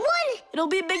a big one? It'll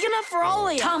be big enough for all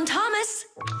of you. Tom Thomas!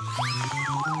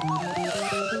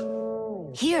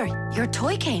 Here, your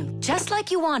toy came, just like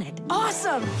you wanted.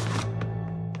 Awesome!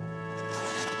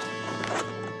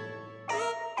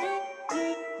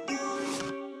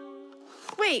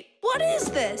 Wait, what is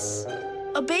this?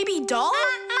 A baby doll?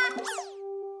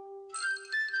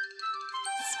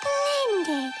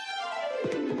 Splendid.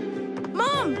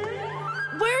 Mom,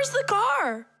 where's the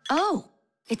car? Oh,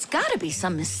 it's gotta be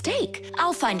some mistake.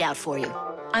 I'll find out for you.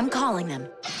 I'm calling them.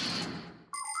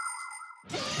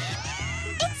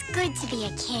 It's good to be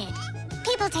a kid.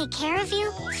 People take care of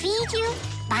you, feed you,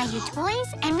 buy you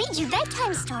toys, and read you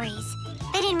bedtime stories.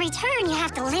 But in return, you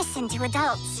have to listen to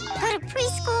adults. Go to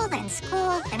preschool, then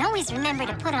school, and always remember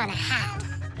to put on a hat.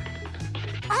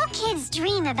 All kids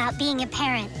dream about being a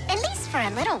parent, at least for a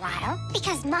little while.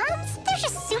 Because moms, they're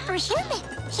just superhuman.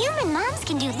 Human moms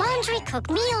can do laundry, cook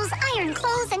meals, iron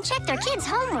clothes, and check their kids'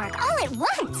 homework all at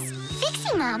once.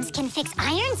 Fixie moms can fix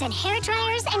irons and hair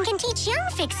dryers and can teach young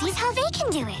Fixies how they can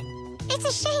do it. It's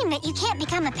a shame that you can't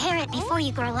become a parent before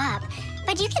you grow up,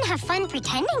 but you can have fun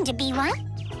pretending to be one.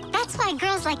 That's why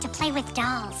girls like to play with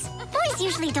dolls. Boys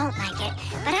usually don't like it,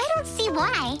 but I don't see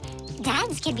why.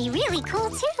 Dads can be really cool,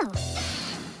 too.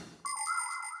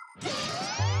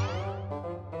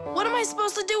 What am I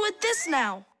supposed to do with this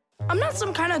now? I'm not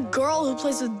some kind of girl who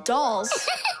plays with dolls.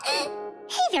 Hey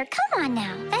there, come on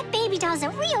now. That baby doll's a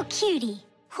real cutie.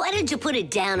 Why don't you put it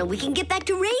down and we can get back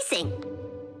to racing?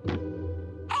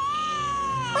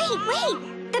 Wait.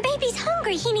 The baby's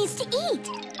hungry. He needs to eat.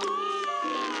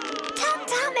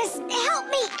 Thomas, help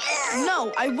me.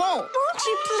 No, I won't. Won't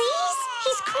you please?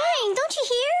 He's crying. Don't you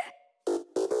hear?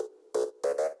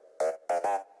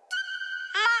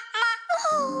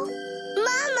 Oh,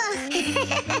 Mama.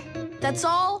 That's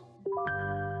all?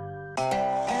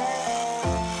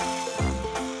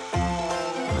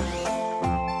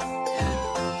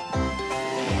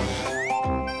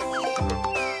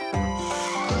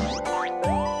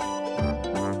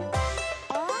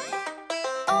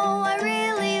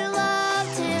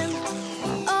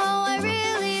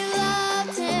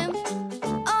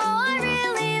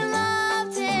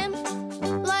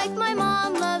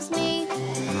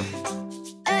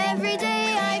 Every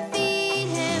day I feed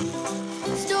him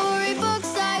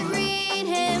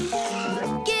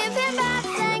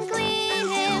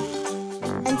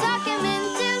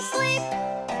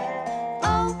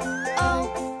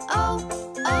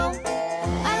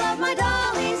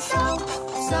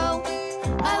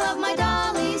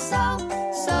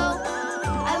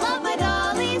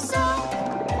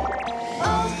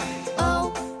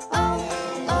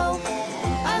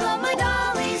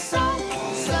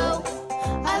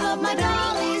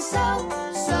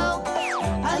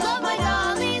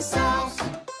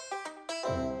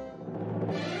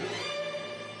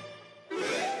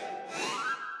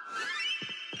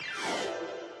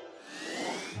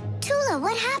Lola,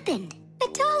 what happened? The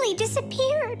dolly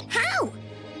disappeared. How?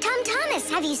 Tom Thomas,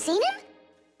 have you seen him?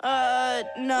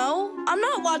 No. I'm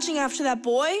not watching after that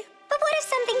boy. But what if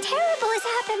something terrible has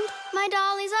happened? My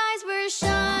dolly's eyes were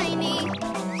shiny,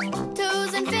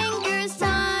 toes and fingers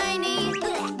tiny.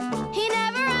 He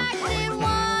never acted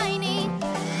whiny.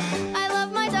 I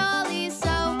love my dolly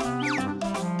so.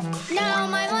 Now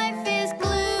my life is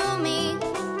gloomy.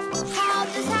 How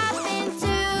this happened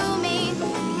to me?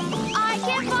 I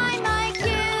can't find my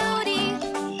cutie.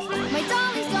 My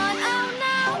dolly's gone. Oh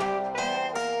no!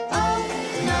 Oh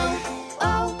no!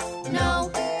 Oh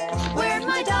no! Where'd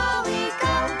my dolly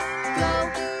go? Go?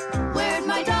 Where'd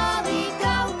my dolly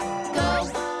go? Go?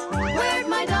 Where'd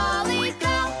my dolly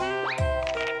go?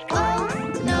 Oh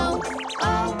no!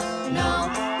 Oh no!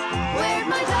 Where'd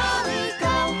my dolly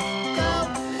go? Go?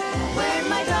 Where'd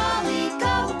my dolly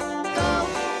go? Go?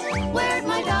 Where'd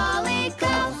my dolly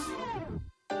go?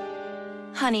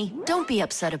 Honey, don't be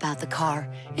upset about the car.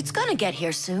 It's gonna get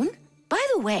here soon. By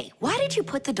the way, why did you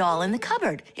put the doll in the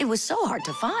cupboard? It was so hard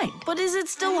to find. But is it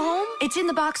still home? It's in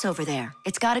the box over there.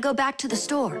 It's gotta go back to the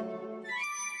store.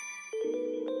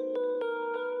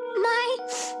 My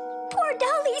poor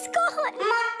dolly's gone.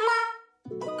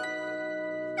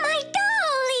 My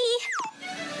dolly!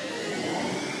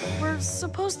 We're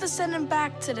supposed to send him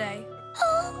back today.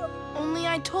 Oh, Only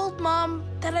I told Mom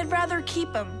that I'd rather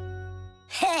keep him.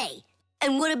 Hey,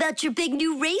 and what about your big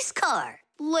new race car?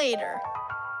 Later.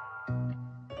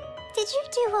 did you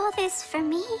do all this for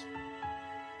me?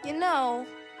 You know,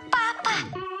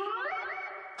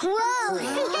 Whoa!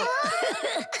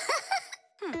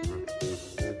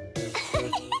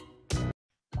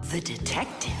 The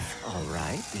detective. All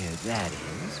right, there that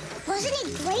is. Wasn't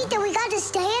it great that we got to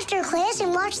stay after class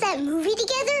and watch that movie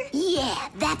together? Yeah,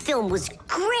 that film was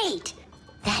great.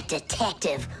 That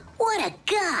detective, what a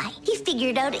guy. He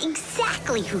figured out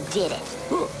exactly who did it.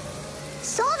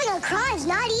 Solving a crime's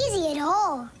not easy at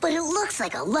all. But it looks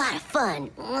like a lot of fun.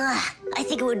 Ugh, I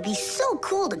think it would be so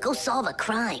cool to go solve a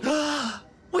crime.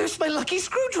 Where's my lucky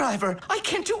screwdriver? I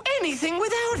can't do anything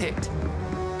without it.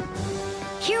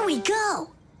 Here we go.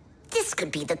 This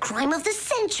could be the crime of the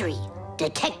century.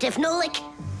 Detective Nolik,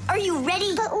 are you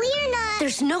ready? But we're not...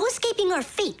 There's no escaping our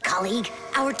fate, colleague.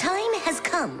 Our time has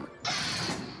come.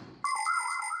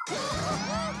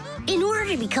 In order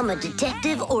to become a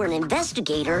detective or an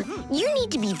investigator, you need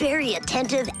to be very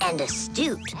attentive and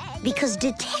astute. Because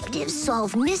detectives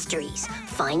solve mysteries,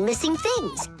 find missing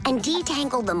things, and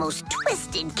detangle the most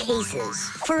twisted cases.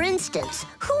 For instance,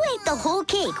 who ate the whole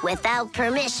cake without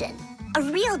permission? A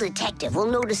real detective will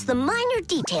notice the minor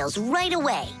details right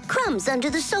away. Crumbs under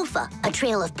the sofa, a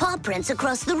trail of paw prints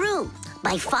across the room.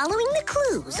 By following the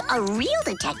clues, a real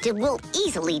detective will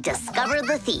easily discover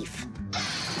the thief.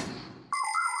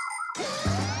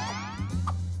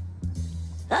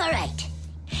 All right,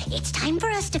 it's time for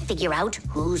us to figure out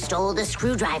who stole the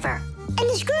screwdriver. And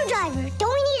the screwdriver,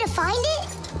 don't we need to find it?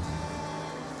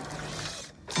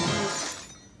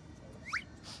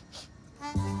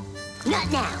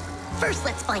 Not now. First,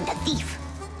 let's find the thief.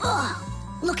 Oh,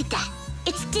 look at that.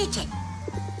 It's Digit.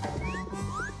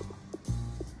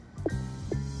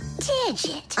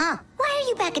 Digit? Why are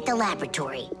you back at the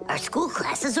laboratory? Our school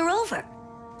classes are over.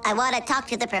 I want to talk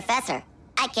to the professor.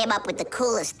 I came up with the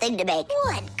coolest thing to make.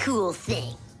 What cool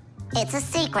thing? It's a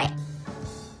secret.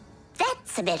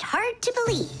 That's a bit hard to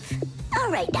believe.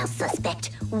 All right now, suspect.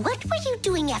 What were you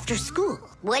doing after school?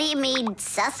 What do you mean,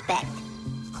 suspect?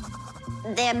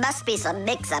 There must be some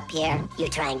mix-up here. You're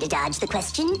trying to dodge the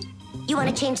question? You want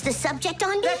to change the subject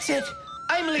on me? That's it.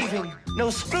 I'm leaving. No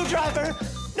screwdriver,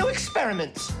 no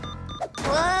experiments.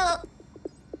 Whoa!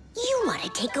 You want to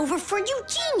take over for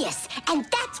Eugenius, and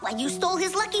that's why you stole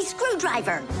his lucky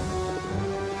screwdriver.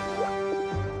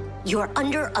 You're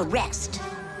under arrest.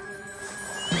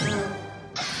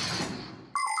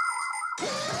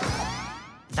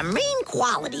 The main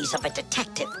qualities of a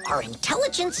detective are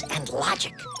intelligence and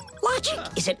logic. Logic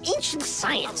is an ancient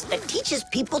science that teaches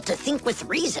people to think with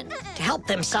reason, to help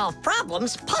them solve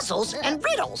problems, puzzles, and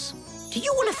riddles. Do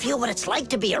you want to feel what it's like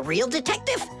to be a real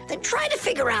detective? Then try to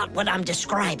figure out what I'm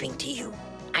describing to you.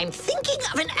 I'm thinking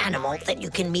of an animal that you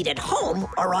can meet at home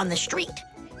or on the street.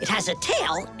 It has a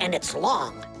tail and it's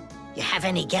long. You have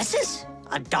any guesses?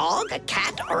 A dog, a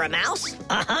cat, or a mouse?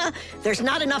 There's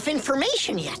not enough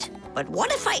information yet. But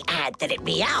what if I add that it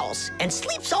meows and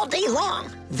sleeps all day long?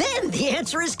 Then the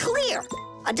answer is clear.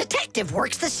 A detective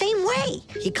works the same way.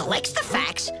 He collects the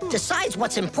facts, decides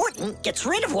what's important, gets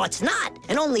rid of what's not,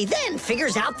 and only then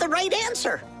figures out the right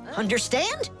answer.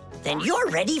 Understand? Then you're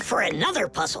ready for another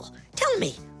puzzle. Tell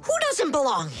me, who doesn't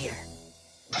belong here?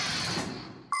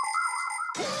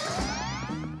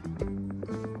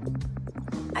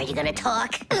 Are you gonna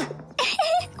talk?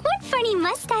 What funny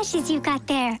mustaches you got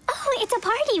there. Oh, it's a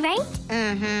party, right?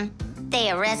 Mm-hmm.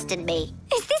 They arrested me.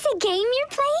 Is this a game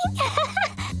you're playing?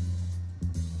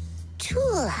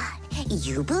 Tula,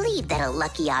 you believe that a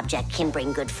lucky object can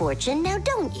bring good fortune, now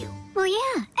don't you? Well,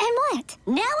 yeah. And what?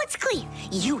 Now it's clear.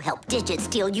 You helped Digit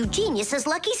steal Eugenius's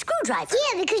lucky screwdriver.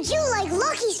 Yeah, because you like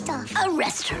lucky stuff.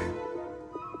 Arrest her.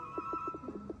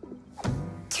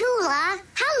 Tula,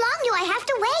 how long do I have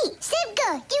to wait?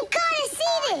 Simka, you gotta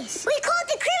see this. We caught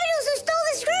the criminals who stole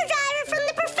the screwdriver from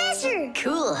the professor.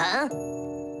 Cool,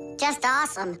 huh? Just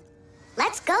awesome.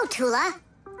 Let's go, Tula.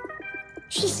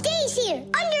 She stays here,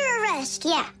 under arrest.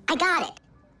 Yeah, I got it.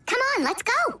 Come on, let's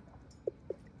go.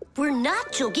 We're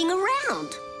not joking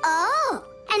around. Oh,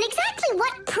 and exactly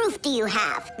what proof do you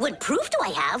have? What proof do I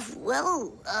have?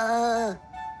 Well,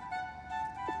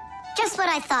 Just what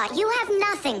I thought. You have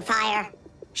nothing, Fire.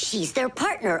 she's their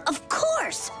partner, of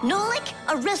course. Nolik,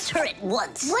 arrest her at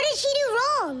once. What did she do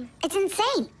wrong? It's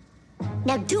insane.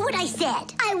 Now do what I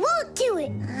said. I won't do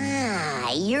it.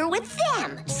 Ah, you're with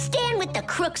them. Stand with the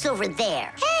crooks over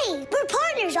there. Hey, we're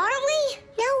partners, aren't we?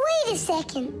 Now wait a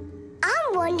second.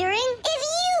 I'm wondering if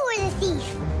you were the thief.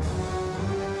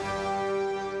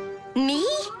 Me?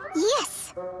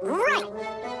 Yes, right.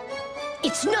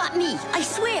 It's not me, I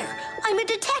swear. I'm a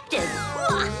detective.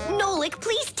 Nolik,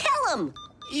 please tell him.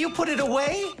 You put it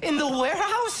away in the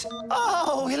warehouse?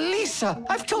 Oh, Elisa,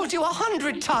 I've told you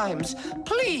 100 times.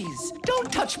 Please,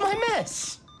 don't touch my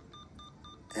mess.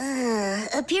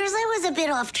 Appears I was a bit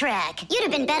off track. You'd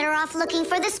have been better off looking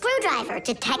for the screwdriver,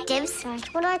 detectives.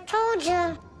 That's what I told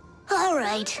you. All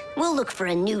right, we'll look for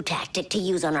a new tactic to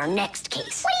use on our next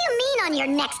case. What do you mean on your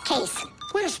next case?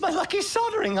 Where's my lucky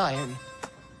soldering iron?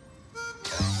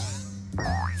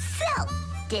 So,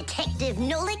 Detective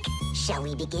Nolik, shall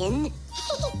we begin?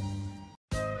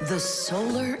 The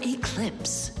solar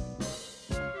eclipse.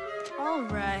 All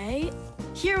right.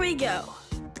 Here we go.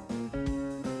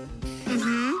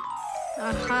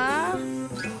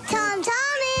 Tom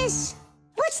Thomas!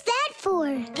 What's that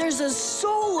for? There's a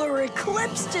solar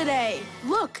eclipse today.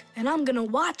 Look, and I'm gonna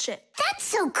watch it. That's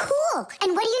so cool.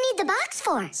 And what do you need the box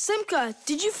for? Simka,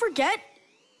 did you forget?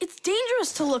 It's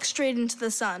dangerous to look straight into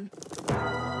the sun.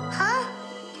 Huh?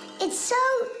 It's so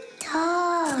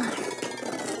dark.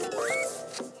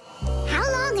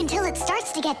 How long until it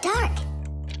starts to get dark?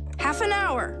 Half an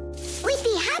hour. We'd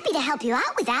be happy to help you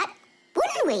out with that,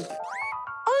 wouldn't we?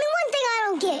 Only one thing I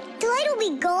don't get. The light will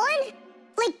be gone?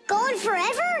 Like gone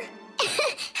forever?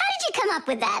 How did you come up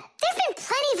with that? There've been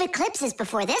plenty of eclipses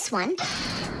before this one.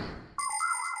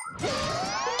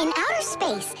 In outer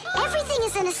space, everything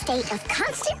is in a state of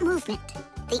constant movement.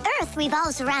 The Earth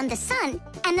revolves around the sun,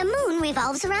 and the moon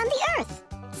revolves around the Earth.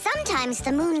 Sometimes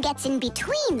the moon gets in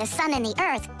between the sun and the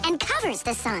Earth and covers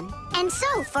the sun. And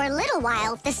so, for a little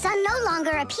while, the sun no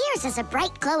longer appears as a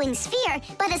bright glowing sphere,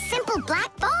 but a simple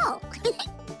black ball.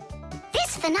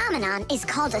 This phenomenon is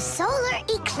called a solar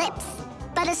eclipse.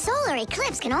 But a solar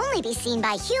eclipse can only be seen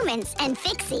by humans and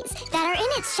Fixies that are in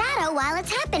its shadow while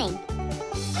it's happening.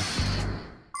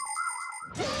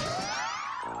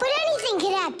 But anything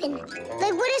could happen.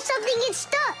 Like, what if something gets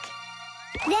stuck?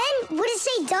 Then, would it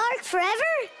stay dark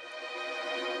forever?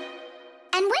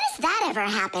 And when has that ever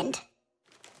happened?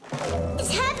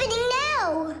 It's happening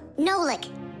now! Nolik,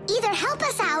 either help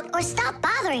us out or stop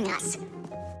bothering us.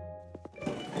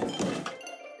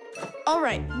 All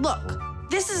right, look.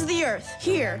 This is the Earth,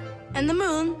 here, and the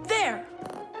moon, there.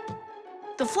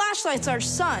 The flashlight's our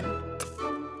sun.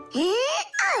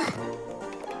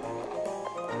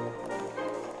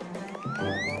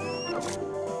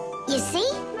 You see?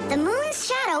 The moon's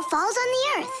shadow falls on the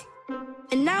Earth.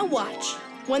 And now watch.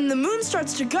 When the moon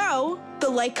starts to go, the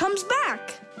light comes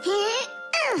back. Did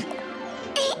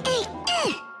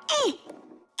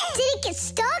it get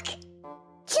stuck?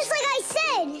 Just like I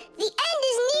said, the end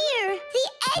is near. The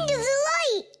end of the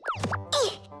light.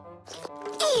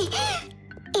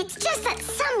 It's just that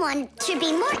someone should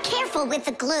be more careful with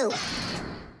the glue.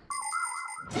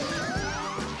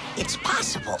 It's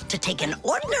possible to take an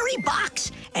ordinary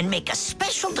box and make a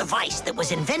special device that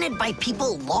was invented by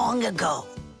people long ago.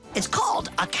 It's called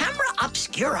a camera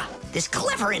obscura. This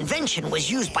clever invention was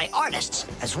used by artists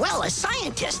as well as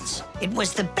scientists. It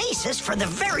was the basis for the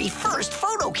very first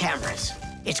photo cameras.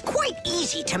 It's quite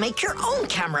easy to make your own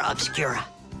camera obscura.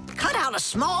 Cut out a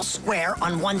small square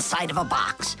on one side of a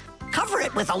box, cover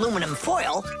it with aluminum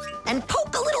foil, and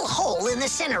poke a little hole in the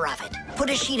center of it. Put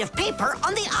a sheet of paper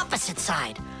on the opposite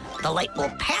side. The light will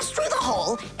pass through the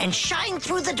hole and shine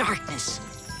through the darkness.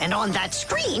 And on that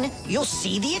screen, you'll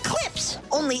see the eclipse,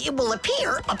 only it will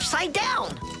appear upside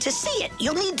down. To see it,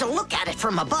 you'll need to look at it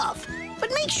from above.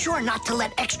 but make sure not to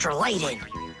let extra light in.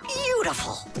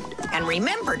 Beautiful. And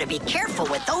remember to be careful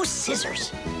with those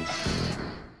scissors.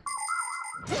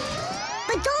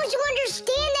 But don't you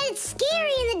understand that it's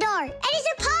scary in the dark? And it's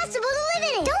impossible to live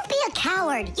in it? Don't be a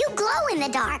coward. You glow in the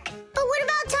dark. But what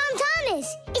about Tom Thomas?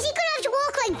 Is he gonna have to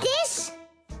walk like this?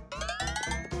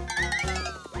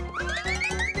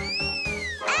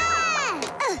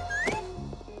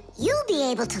 You'll be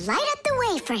able to light up the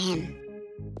way for him.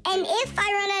 And if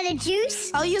I run out of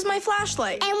juice? I'll use my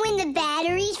flashlight. And when the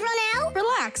batteries run out?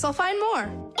 Relax, I'll find more.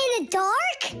 In the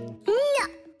dark? No,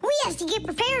 we have to get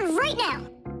prepared right now.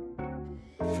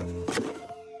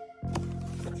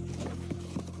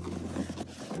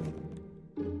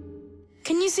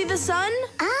 Can you see the sun?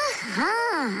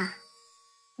 Uh-huh.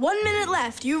 1 minute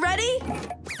left. You ready? A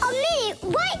minute?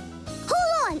 What?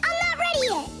 Hold on, I'm not ready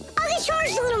yet. I'll get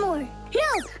charged a little more. No,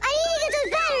 I need to get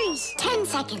those batteries. 10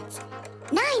 seconds.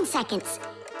 9 seconds.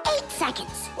 8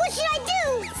 seconds. What should I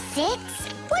do? 6.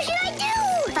 What should I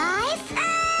do? 5.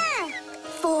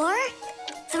 4.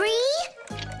 3.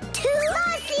 2.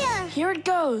 Katya! Here it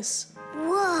goes.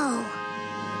 Whoa.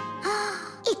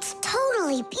 It's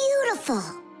totally beautiful.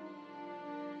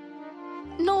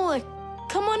 Nolik,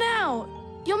 come on out.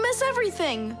 You'll miss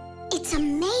everything. It's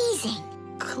amazing.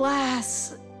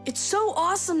 Class, it's so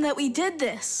awesome that we did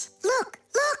this. Look,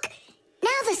 look.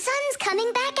 Now the sun's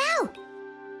coming back out.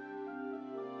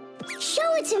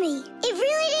 Show it to me. It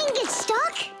really didn't get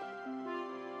stuck?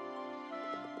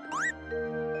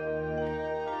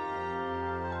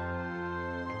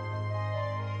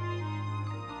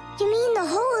 You mean the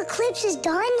whole eclipse is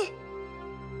done?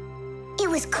 It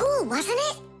was cool, wasn't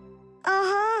it?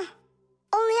 Uh-huh.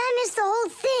 Only I missed the whole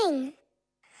thing.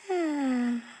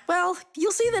 Well,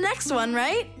 you'll see the next one,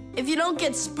 right? If you don't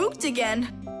get spooked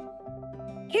again.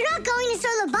 You're not going to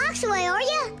throw the box away, are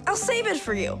you? I'll save it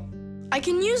for you. I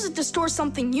can use it to store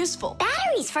something useful.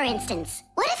 Batteries, for instance.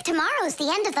 What if tomorrow's the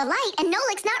end of the light and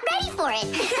Nolik's not ready for it?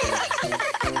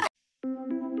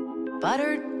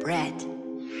 Buttered bread.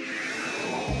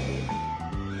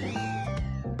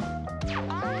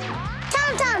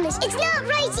 Tom Thomas, it's not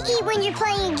right to eat when you're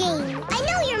playing a game. I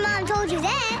know your mom told you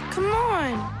that. Come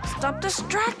on, stop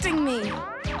distracting me.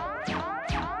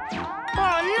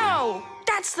 Oh no,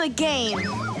 that's the game.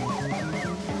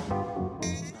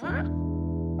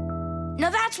 Now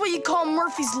that's what you call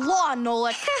Murphy's Law,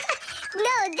 Nolik.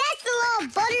 No, that's the law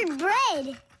of buttered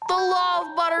bread. The law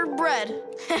of buttered bread.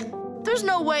 There's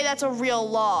no way that's a real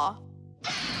law.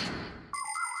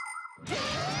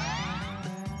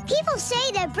 People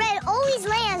say that bread always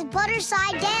lands butter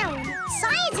side down.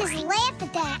 Scientists laugh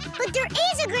at that, but there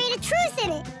is a grain of truth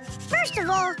in it. First of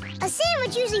all, a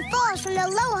sandwich usually falls from the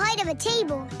low height of a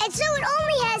table, and so it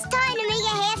only has time to make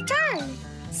a half turn.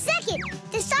 Second,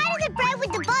 the side of the bread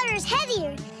with the butter is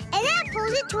heavier, and that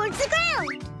pulls it towards the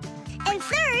ground. And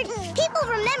third, people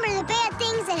remember the bad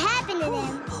things that happen to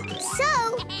them.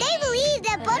 So, they believe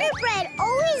that buttered bread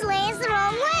always lands the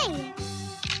wrong way.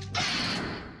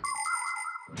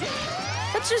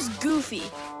 That's just goofy.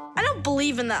 I don't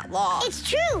believe in that law. It's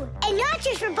true, and not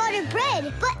just for buttered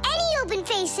bread, but any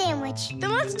open-faced sandwich.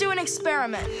 Then let's do an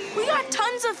experiment. We got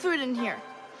tons of food in here.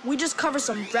 We just cover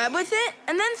some bread with it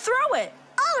and then throw it.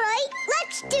 All right,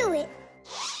 let's do it.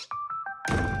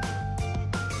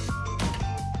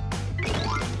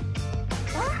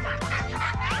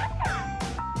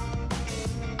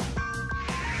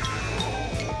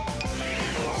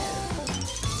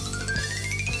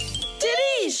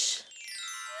 Didish!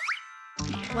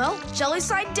 Well, jelly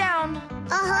side down.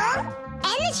 Uh-huh. And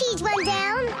the cheese went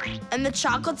down. And the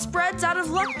chocolate spread's out of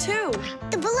luck, too.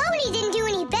 The bologna didn't do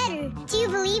any better. Do you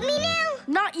believe me now?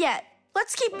 Not yet.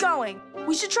 Let's keep going.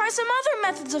 We should try some other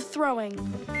methods of throwing.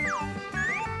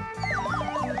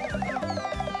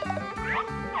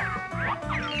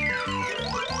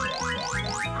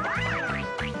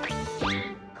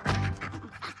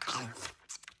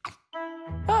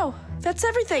 Oh, that's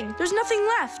everything. There's nothing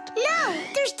left. No,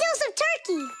 there's still some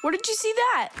turkey. Where did you see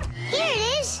that? Here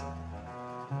it is.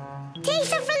 Take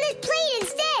some from this plate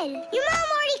instead. Your mom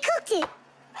already cooked it.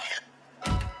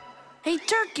 Hey,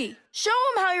 turkey, show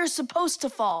them how you're supposed to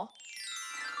fall.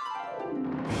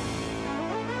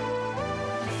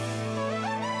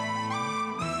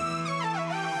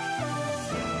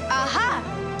 Aha!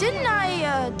 Didn't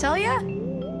I, tell ya?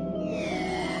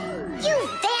 You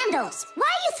vandals! Why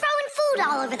are you throwing food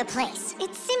all over the place?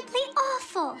 It's simply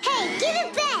awful. Hey, give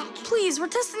it back! Please, we're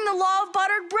testing the law of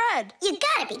buttered bread. You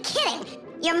gotta be kidding.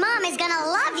 Your mom is gonna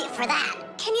love you for that.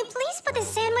 Can you please put the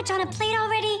sandwich on a plate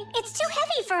already? It's too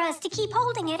heavy for us to keep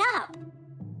holding it up.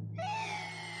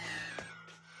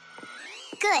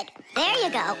 Good. There you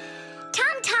go.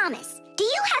 Tom Thomas, Do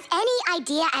you have any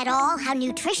idea at all how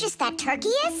nutritious that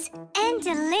turkey is? And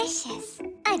delicious,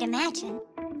 I'd imagine.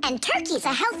 And turkey's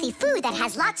a healthy food that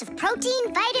has lots of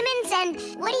protein, vitamins,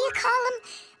 and what do you call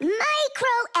them?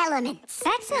 Microelements.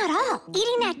 That's not all.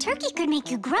 Eating that turkey could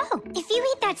make you grow. If you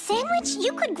eat that sandwich,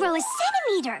 you could grow a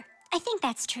centimeter. I think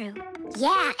that's true.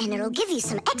 Yeah, and it'll give you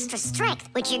some extra strength,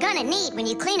 which you're gonna need when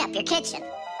you clean up your kitchen.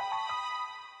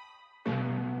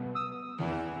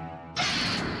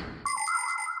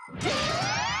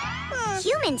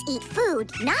 Humans eat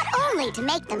food not only to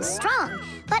make them strong,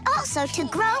 but also to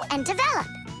grow and develop.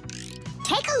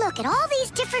 Take a look at all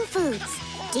these different foods.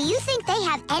 Do you think they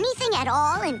have anything at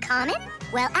all in common?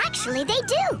 Well, actually, they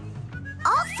do.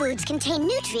 All foods contain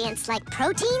nutrients like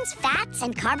proteins, fats,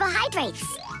 and carbohydrates.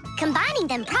 Combining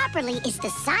them properly is the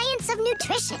science of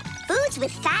nutrition. Foods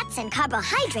with fats and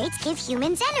carbohydrates give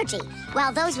humans energy,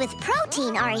 while those with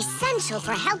protein are essential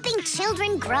for helping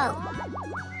children grow.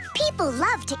 People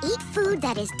love to eat food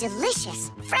that is delicious,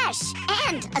 fresh,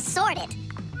 and assorted.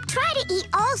 Try to eat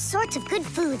all sorts of good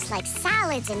foods like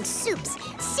salads and soups,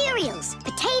 cereals,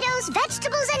 potatoes,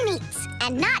 vegetables, and meats,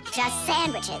 and not just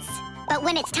sandwiches. But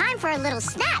when it's time for a little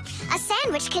snack, a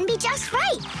sandwich can be just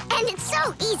right, and it's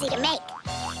so easy to make.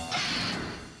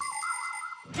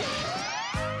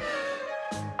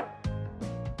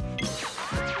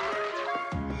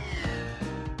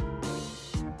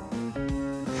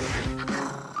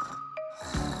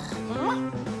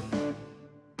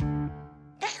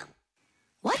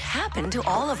 What happened to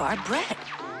all of our bread?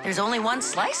 There's only one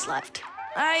slice left.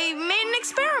 I made an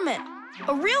experiment.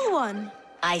 A real one.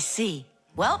 I see.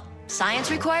 Well, science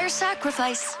requires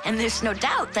sacrifice. And there's no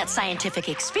doubt that scientific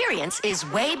experience is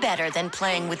way better than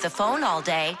playing with the phone all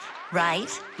day, right?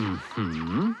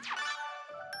 Mm-hmm.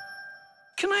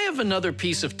 Can I have another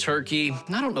piece of turkey?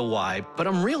 I don't know why, but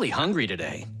I'm really hungry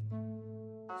today.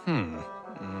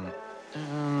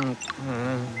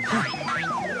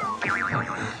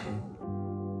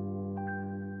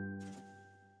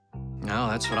 No,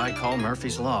 that's what I call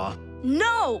Murphy's Law.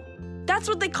 No! That's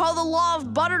what they call the law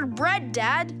of buttered bread,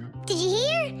 Dad. Did you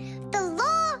hear? The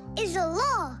law is a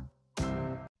law.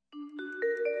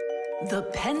 The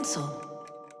pencil.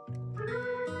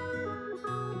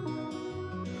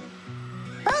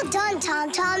 Well done,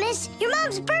 Tom Thomas. Your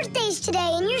mom's birthday's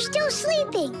today and you're still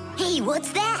sleeping. Hey,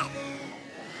 what's that?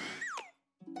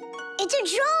 It's a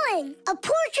drawing, a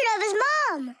portrait of his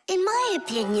mom. In my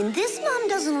opinion, this mom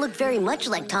doesn't look very much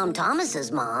like Tom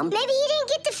Thomas's mom. Maybe he didn't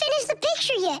get to finish the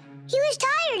picture yet. He was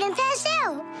tired and passed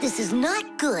out. This is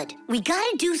not good. We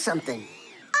gotta do something.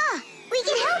 Ah, we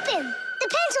can help him. The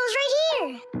pencil's right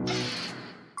here.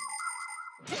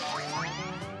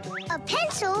 A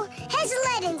pencil has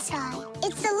lead inside.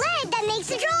 It's the lead that makes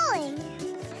the drawing.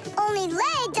 Only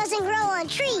lead doesn't grow on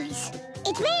trees.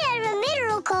 It's made out of a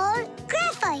mineral called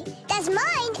graphite that's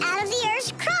mined out of the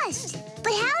Earth's crust.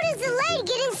 But how does the lead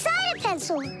get inside a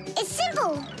pencil? It's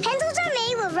simple. Pencils are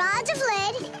made with rods of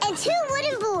lead and 2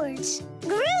 wooden boards.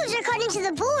 Grooves are cut into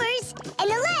the boards, and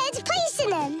the lead's placed in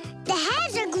them. The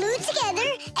halves are glued together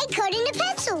and cut into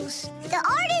pencils. The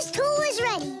artist's tool is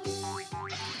ready.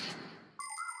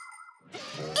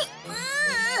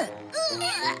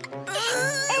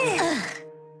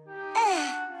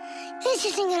 This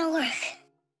isn't gonna work.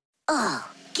 Oh,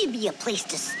 give me a place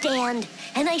to stand,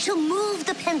 and I shall move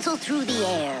the pencil through the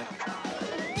air.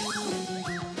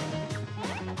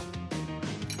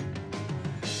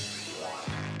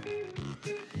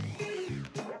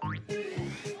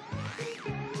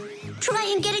 Try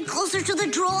and get it closer to the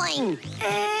drawing.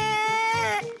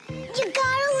 You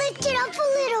gotta lift it up a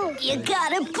little. You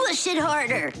gotta push it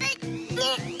harder.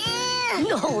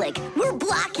 Nolik, we're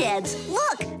blockheads.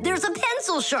 Look, there's a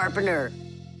pencil sharpener.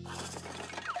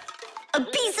 A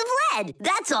piece of lead.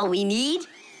 That's all we need.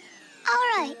 All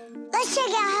right, let's check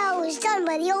out how it was done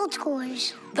by the old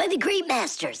schoolers. By the great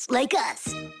masters, like us.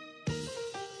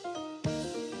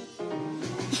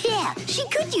 Yeah, she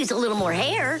could use a little more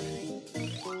hair.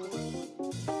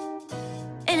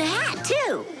 And a hat,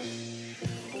 too.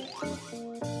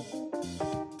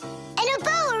 And a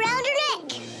bow around her neck.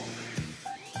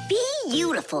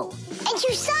 Beautiful. And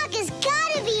your sock has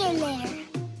gotta be in there.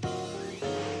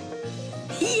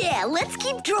 Yeah, let's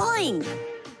keep drawing.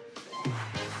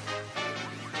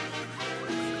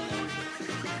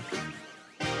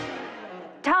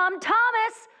 Tom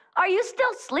Thomas, are you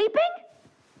still sleeping?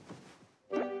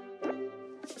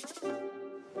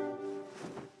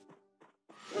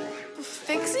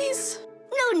 Fixies?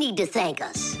 No need to thank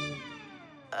us.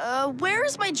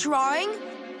 Where's my drawing?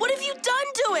 What have you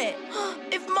done to it?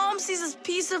 If Mom sees this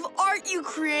piece of art you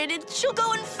created, she'll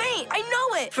go and faint. I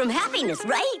know it. From happiness,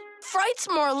 right? Fright's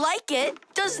more like it.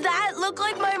 Does that look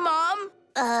like my mom?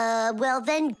 Well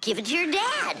then, give it to your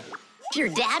dad. Your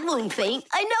dad won't faint,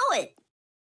 I know it.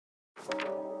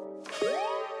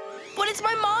 But it's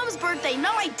my mom's birthday,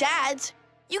 not my dad's.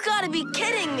 You gotta be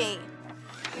kidding me.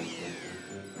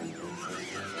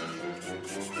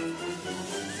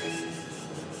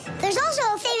 There's also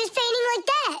a famous painting like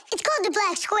that. It's called the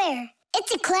Black Square.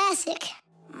 It's a classic.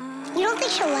 You don't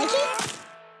think she'll like it?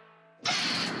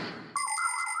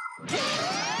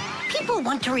 People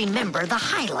want to remember the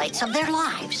highlights of their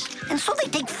lives. And so they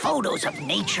take photos of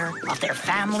nature, of their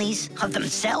families, of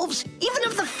themselves, even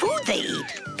of the food they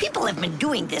eat. People have been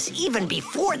doing this even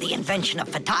before the invention of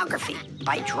photography,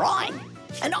 by drawing.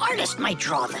 An artist might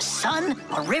draw the sun,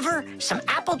 a river, some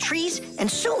apple trees, and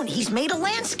soon he's made a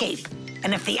landscape.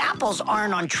 And if the apples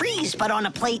aren't on trees, but on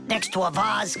a plate next to a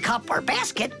vase, cup, or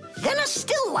basket, then a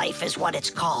still life is what it's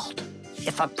called.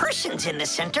 If a person's in the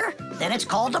center, then it's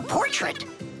called a portrait.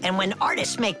 And when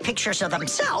artists make pictures of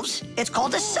themselves, it's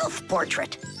called a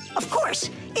self-portrait. Of course,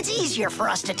 it's easier for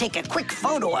us to take a quick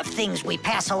photo of things we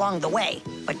pass along the way.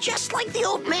 But just like the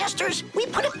old masters, we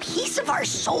put a piece of our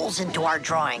souls into our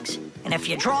drawings. And if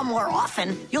you draw more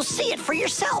often, you'll see it for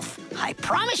yourself. I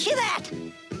promise you that.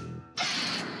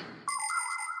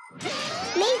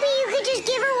 Maybe you could just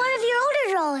give her one of your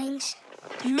older drawings.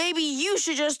 Maybe you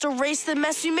should just erase the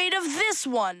mess you made of this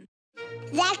one.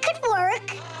 That could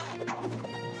work.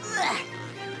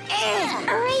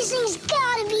 Erasing's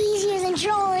gotta be easier than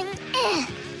drawing.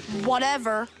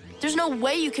 Whatever. There's no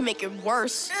way you can make it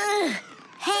worse.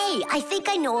 Hey, I think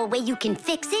I know a way you can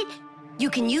fix it. You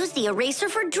can use the eraser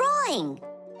for drawing.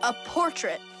 A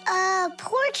portrait.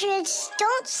 Portraits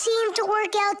don't seem to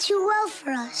work out too well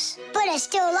for us. But a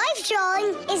still life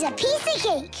drawing is a piece of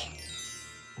cake.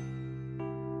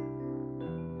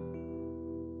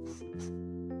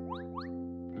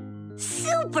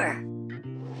 Super!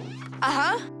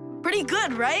 Uh-huh. Pretty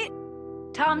good, right?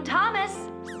 Tom Thomas,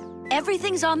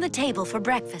 everything's on the table for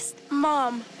breakfast.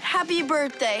 Mom, happy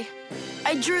birthday.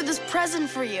 I drew this present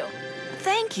for you.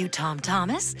 Thank you, Tom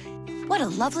Thomas. What a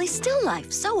lovely still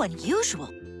life, so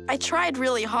unusual. I tried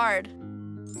really hard.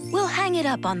 We'll hang it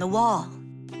up on the wall.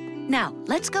 Now,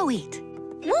 let's go eat.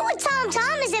 What would Tom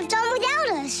Thomas have done without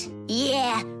us?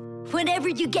 Yeah, whenever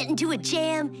you get into a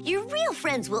jam, your real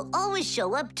friends will always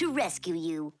show up to rescue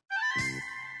you.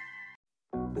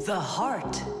 The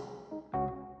heart.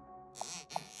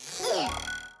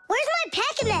 Where's my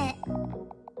pack-a-mat?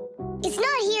 It's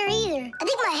not here either. I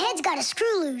think my head's got a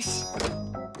screw loose.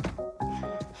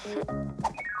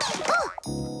 Oh!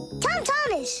 Tom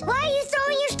Thomas, why are you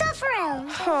throwing your stuff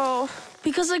around? Oh,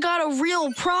 because I got a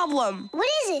real problem. What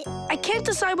is it? I can't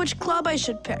decide which club I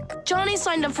should pick. Johnny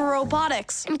signed up for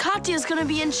robotics, and Katya's gonna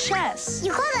be in chess.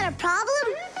 You call that a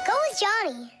problem? Go with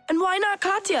Johnny. And why not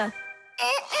Katya?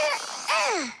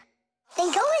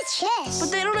 Then go with chess.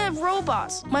 But they don't have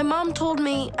robots. My mom told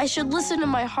me I should listen to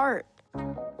my heart.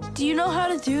 Do you know how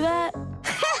to do that?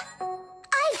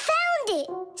 I found it.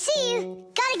 See you.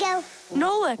 Gotta go.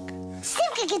 Nolik.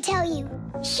 Simka can tell you.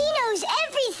 She knows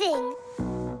everything.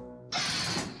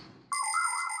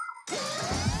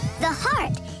 The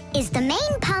heart is the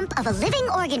main pump of a living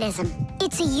organism.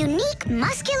 It's a unique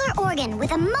muscular organ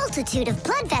with a multitude of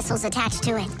blood vessels attached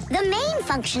to it. The main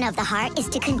function of the heart is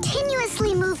to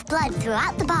continuously move blood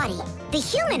throughout the body. The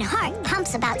human heart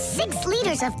pumps about 6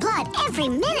 liters of blood every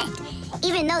minute,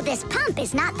 even though this pump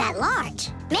is not that large.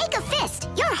 Make a fist.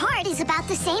 Your heart is about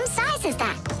the same size as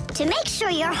that. To make sure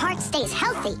your heart stays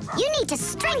healthy, you need to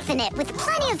strengthen it with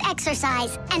plenty of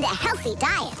exercise and a healthy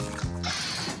diet.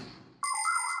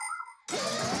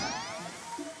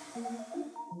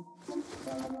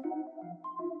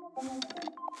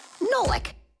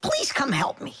 Nolik, please come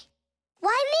help me.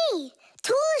 Why me?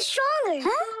 Tool is stronger.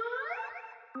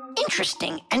 Huh?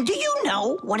 Interesting. And do you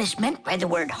know what is meant by the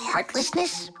word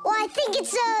heartlessness? Well, I think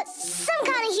it's some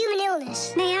kind of human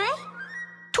illness. May I?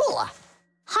 Tula.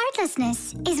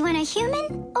 Heartlessness is when a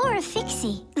human or a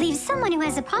fixie leaves someone who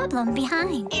has a problem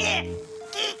behind.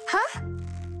 Huh?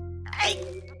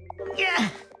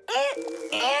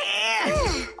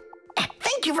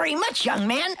 Thank you very much, young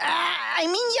man. I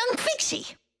mean, young Fixie.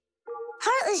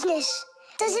 Heartlessness.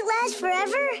 Does it last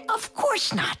forever? Of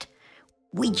course not.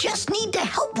 We just need to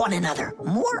help one another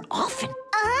more often.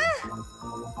 Uh-huh.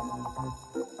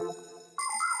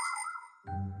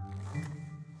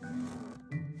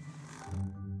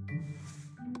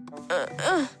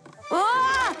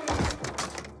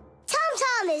 Tom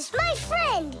Thomas, my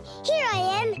friend. Here I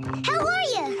am. How are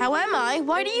you? How am I?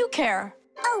 Why do you care?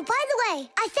 Oh, by the way,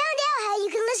 I found out how you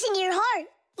can listen to your heart.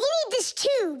 You need this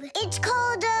tube. It's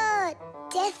called,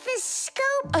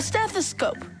 stethoscope? A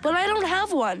stethoscope, but I don't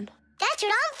have one. That's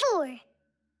what I'm for.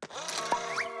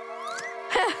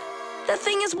 That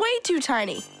thing is way too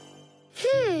tiny.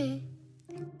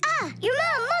 Ah, your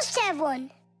mom must have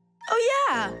one. Oh,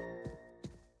 yeah.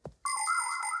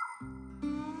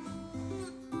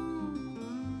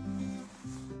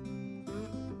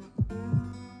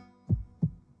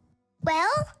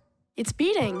 Well? It's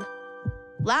beating.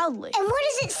 Loudly. And what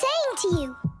is it saying to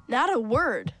you? Not a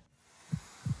word.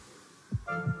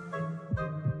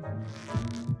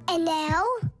 And now?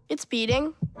 It's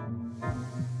beating.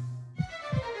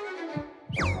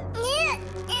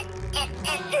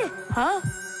 Huh?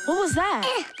 What was that?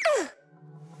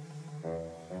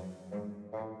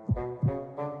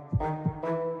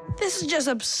 This is just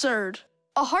absurd.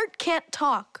 A heart can't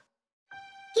talk.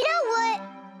 You know what?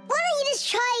 Why don't you just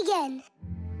try again?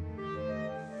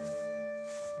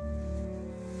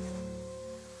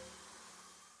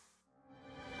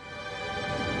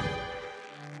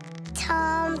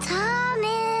 Tom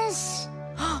Thomas.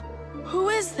 Who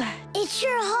is that? It's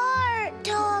your heart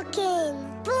talking.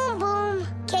 Boom, boom.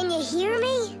 Can you hear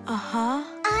me? Uh-huh.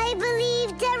 I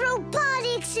believe that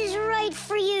robotics is right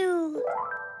for you.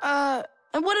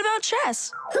 And what about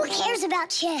chess? Who cares about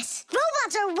chess?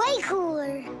 Robots are way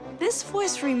cooler. This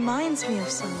voice reminds me of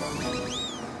someone.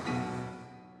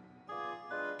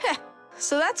 Heh,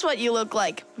 so that's what you look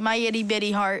like, my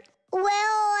itty-bitty heart. Well,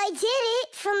 I did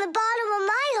it from the bottom of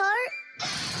my heart.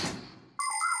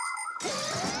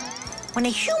 When a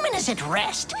human is at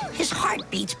rest, his heart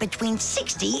beats between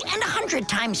 60 and 100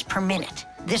 times per minute.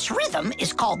 This rhythm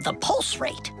is called the pulse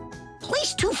rate.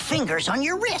 Place 2 fingers on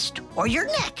your wrist or your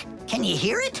neck. Can you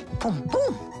hear it? Boom,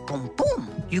 boom, boom, boom.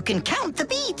 You can count the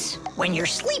beats. When you're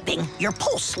sleeping, your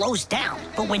pulse slows down.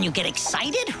 But when you get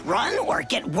excited, run, or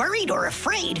get worried or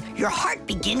afraid, your heart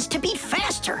begins to beat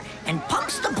faster and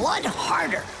pumps the blood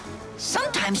harder.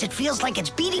 Sometimes it feels like it's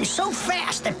beating so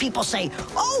fast that people say,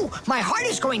 "Oh, my heart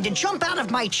is going to jump out of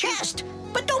my chest."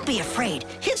 But don't be afraid,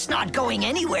 it's not going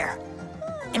anywhere.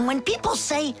 And when people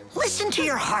say, "Listen to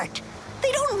your heart,"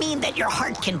 they don't mean that your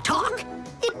heart can talk.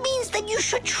 It means that you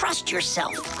should trust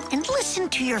yourself and listen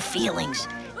to your feelings.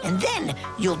 And then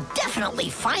you'll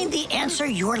definitely find the answer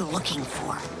you're looking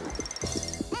for.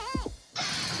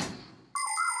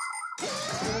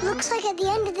 Looks like at the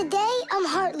end of the day, I'm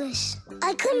heartless.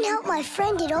 I couldn't help my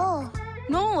friend at all.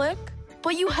 Nolik,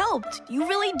 but you helped. You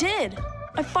really did.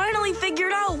 I finally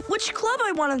figured out which club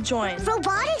I want to join.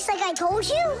 Robotics, like I told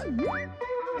you?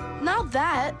 Not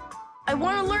that. I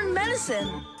want to learn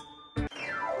medicine.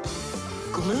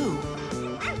 Glue.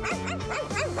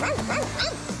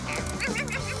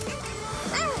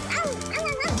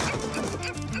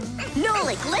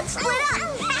 Nolik, let's split up!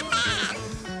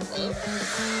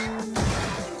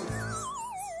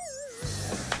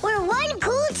 We're one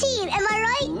cool team, am I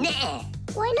right? Nah.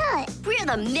 Why not? We're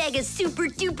the mega super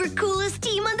duper coolest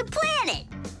team on the planet.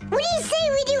 What do you say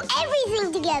we do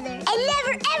everything together and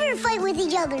never ever fight with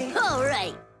each other? All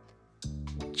right.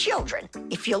 Children,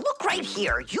 if you look right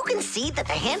here, you can see that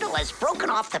the handle has broken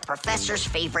off the professor's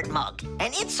favorite mug.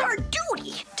 And it's our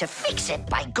duty to fix it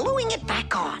by gluing it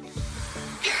back on.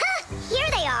 Here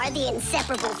they are, the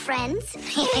inseparable friends.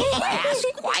 Class,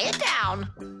 quiet down.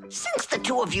 Since the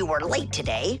 2 of you were late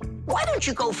today, why don't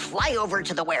you go fly over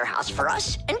to the warehouse for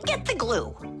us and get the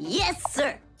glue? Yes,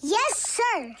 sir. Yes,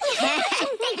 sir.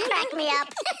 They crack me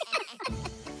up.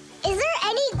 Is there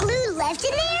any glue left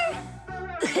in there?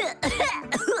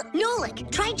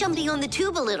 Nolik, try jumping on the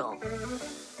tube a little.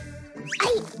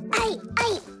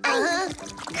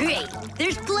 Great,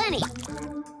 there's plenty.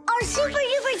 Our super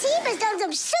duper team has done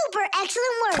some super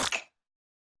excellent work.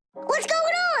 What's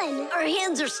going on? Our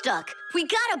hands are stuck. We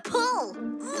gotta pull.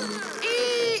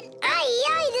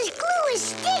 This glue is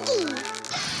sticky.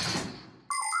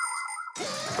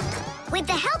 With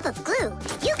the help of glue,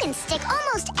 you can stick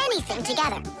almost anything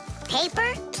together.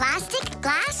 Paper, plastic,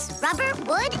 glass, rubber,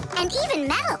 wood, and even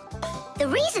metal. The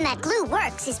reason that glue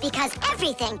works is because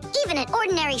everything, even an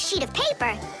ordinary sheet of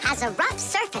paper, has a rough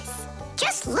surface.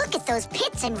 Just look at those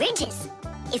pits and ridges.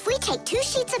 If we take 2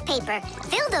 sheets of paper,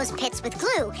 fill those pits with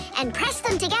glue, and press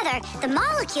them together, the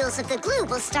molecules of the glue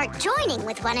will start joining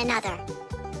with one another.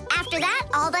 After that,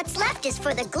 all that's left is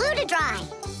for the glue to dry.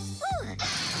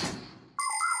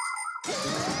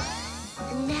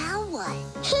 Now what?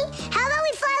 How about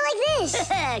we fly like this?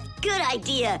 Good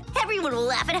idea. Everyone will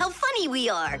laugh at how funny we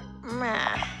are.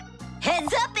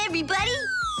 Heads up, everybody.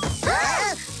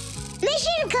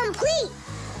 Mission complete.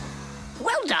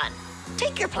 Well done.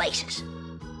 Take your places.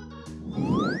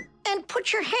 And put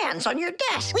put your hands on your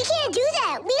desk. We can't do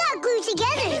that. We got glued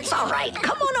together. It's all right.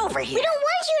 Come on over here. We don't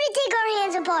want you to take our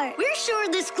hands apart. We're sure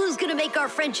this glue's gonna make our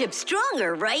friendship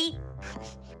stronger, right?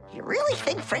 You really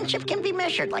think friendship can be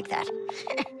measured like that?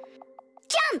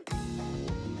 Jump!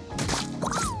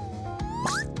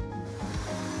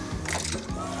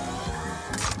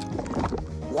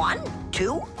 1,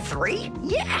 2, 3,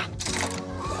 yeah!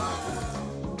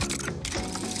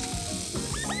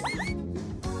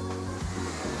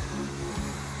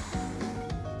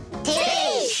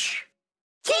 Tish!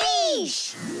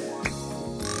 Tish!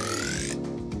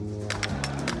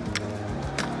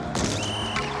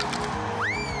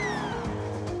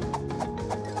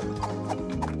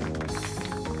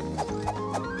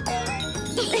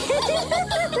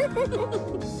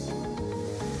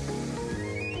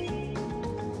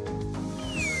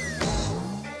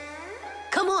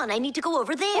 Come on, I need to go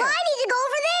over there. Well, I need to go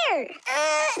over there.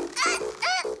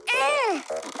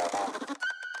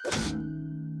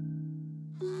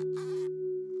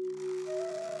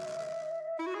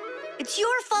 It's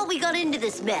your fault we got into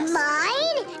this mess.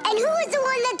 Mine? And who was the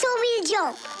one that told me to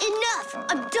jump? Enough!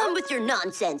 I'm done with your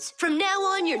nonsense. From now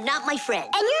on, you're not my friend.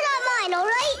 And you're not mine, all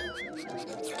right?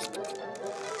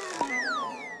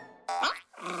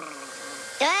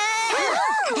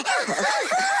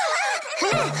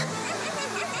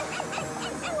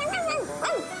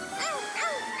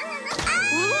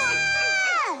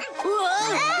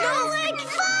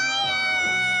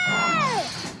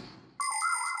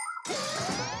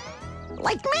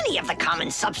 Like many of the common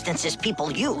substances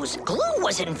people use, glue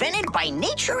was invented by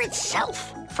nature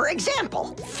itself. For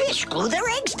example, fish glue their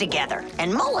eggs together,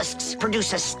 and mollusks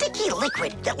produce a sticky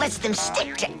liquid that lets them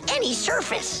stick to any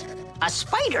surface. A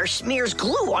spider smears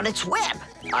glue on its web.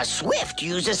 A swift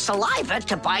uses saliva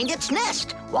to bind its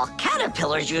nest, while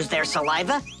caterpillars use their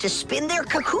saliva to spin their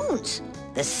cocoons.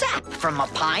 The sap from a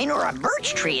pine or a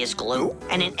birch tree is glue,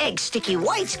 and an egg's sticky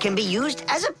whites can be used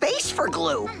as a base for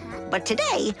glue. But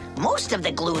today, most of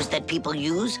the glues that people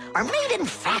use are made in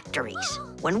factories.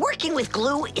 When working with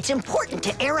glue, it's important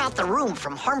to air out the room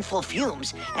from harmful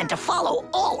fumes and to follow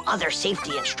all other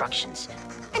safety instructions.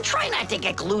 And try not to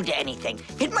get glued to anything.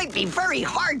 It might be very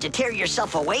hard to tear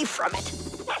yourself away from it.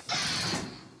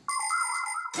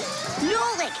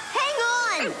 Nolik, hang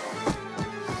on!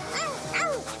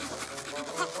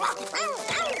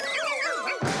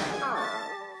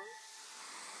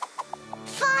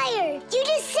 Fire! You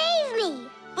just saved me!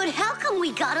 But how come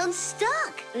we got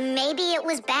unstuck? Maybe it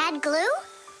was bad glue?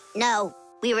 No,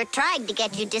 we were trying to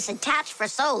get you disattached for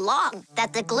so long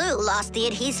that the glue lost the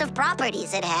adhesive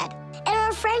properties it had. And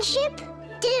our friendship?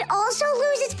 Did it also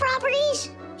lose its properties?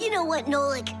 You know what,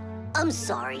 Nolik? I'm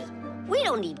sorry. We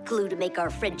don't need glue to make our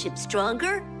friendship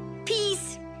stronger.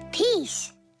 Peace.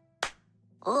 Peace.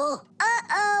 Oh.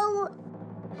 Uh-oh.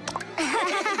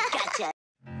 Gotcha.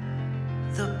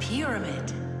 The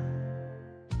pyramid.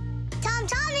 Tom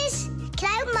Thomas, can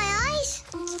I open my eyes?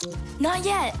 Not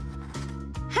yet.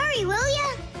 Hurry, will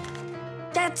ya?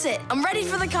 That's it. I'm ready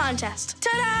for the contest.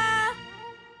 Ta-da!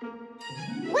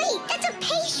 Wait, that's a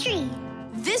pastry.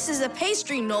 This is a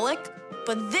pastry, Nolik,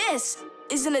 but this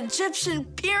is an Egyptian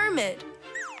pyramid.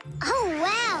 Oh,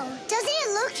 wow. Doesn't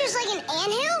it look just like an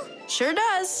anthill? Sure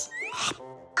does.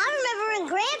 I remember when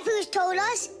Grandpoo's told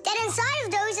us that inside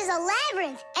of those is a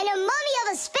labyrinth and a mummy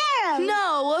of a sparrow.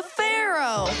 No, a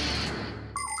pharaoh.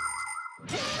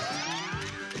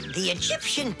 The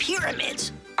Egyptian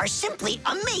pyramids are simply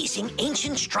amazing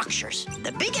ancient structures.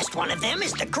 The biggest one of them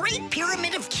is the Great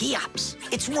Pyramid of Cheops.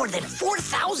 It's more than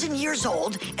 4,000 years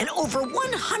old and over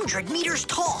 100 meters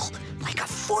tall, like a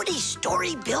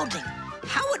 40-story building.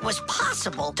 How it was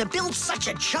possible to build such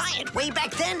a giant way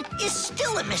back then is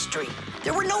still a mystery.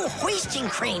 There were no hoisting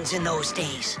cranes in those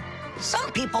days.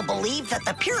 Some people believe that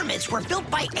the pyramids were built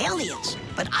by aliens,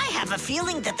 but I have a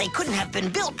feeling that they couldn't have been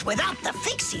built without the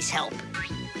Fixies' help.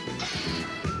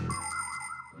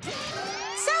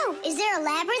 So, is there a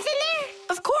labyrinth in there?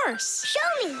 Of course. Show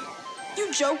me.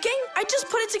 You joking? I just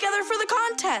put it together for the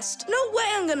contest. No way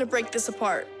I'm gonna break this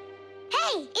apart.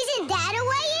 Hey, isn't that a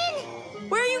way in?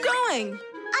 Where are you going?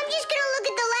 I'm just gonna look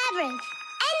at the labyrinth.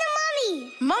 And the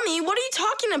mummy. Mummy, what are you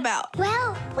talking about?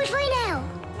 Well, which way now?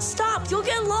 Stop, you'll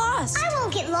get lost. I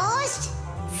won't get lost.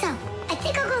 So, I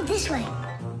think I'll go this way.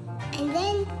 And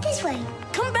then this way.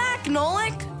 Come back,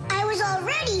 Nolik. I was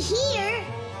already here.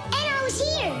 And I was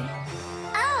here.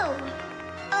 Oh.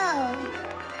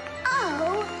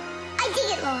 I did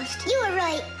get lost. You were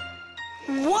right.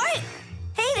 What?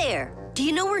 Hey there. Do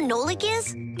you know where Nolik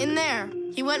is? In there.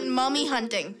 He went mummy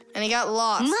hunting, and he got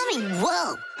lost. Mummy,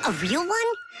 whoa. A real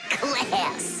one?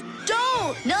 Class.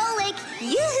 Don't! Nolik,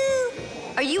 yoo-hoo.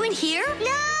 Are you in here?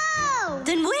 No! know.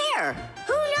 Then where?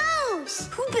 Who knows?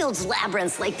 Who builds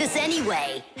labyrinths like this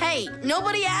anyway? Hey,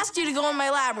 nobody asked you to go in my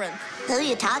labyrinth. Who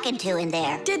you talking to in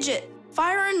there? Digit,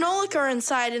 Fire and Nolik are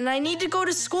inside, and I need to go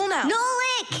to school now.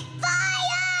 Nolik!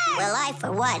 Fire! Well, I,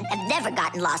 for one, have never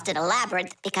gotten lost in a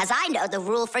labyrinth because I know the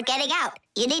rule for getting out.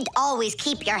 You need to always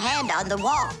keep your hand on the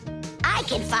wall. I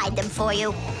can find them for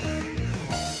you.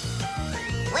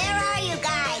 Where are you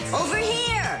guys? Over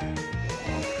here!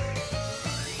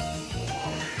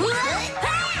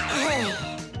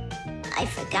 I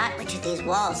forgot which of these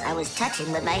walls I was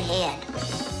touching with my hand.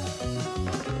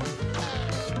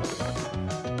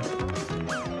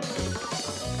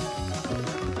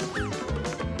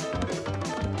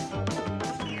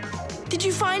 Did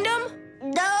you find them?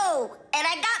 No, and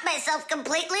I got myself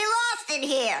completely lost in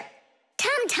here.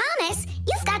 Tom Thomas,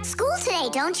 you've got school today,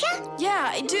 don't you?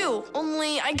 Yeah, I do.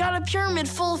 Only I got a pyramid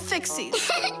full of Fixies.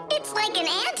 It's like an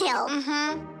anthill.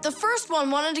 Mm-hmm. The first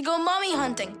one wanted to go mummy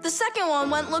hunting. The second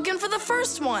one went looking for the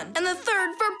first one. And the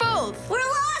third for both. We're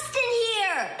lost in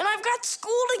here! And I've got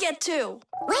school to get to.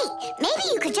 Wait, maybe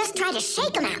you could just try to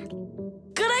shake them out.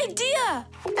 Good idea.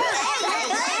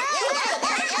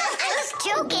 I was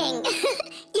joking.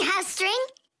 You have string?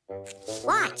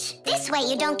 Watch. This way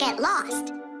you don't get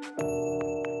lost.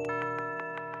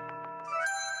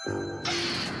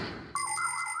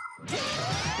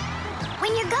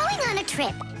 When you're going on a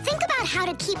trip, think about how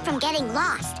to keep from getting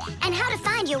lost and how to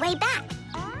find your way back.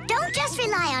 Don't just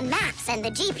rely on maps and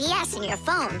the GPS in your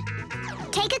phone.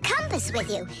 Take a compass with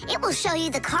you. It will show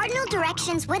you the cardinal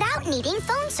directions without needing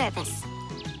phone service.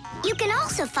 You can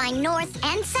also find north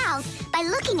and south by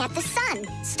looking at the sun,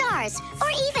 stars, or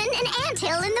even an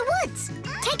anthill in the woods.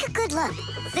 Take a good look.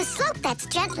 The slope that's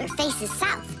gentler faces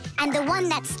south, and the one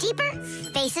that's steeper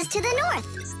faces to the north.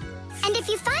 And if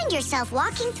you find yourself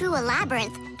walking through a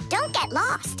labyrinth, don't get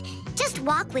lost. Just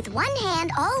walk with one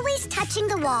hand always touching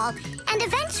the wall, and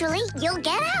eventually you'll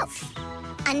get out.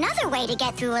 Another way to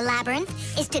get through a labyrinth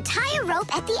is to tie a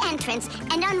rope at the entrance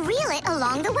and unreel it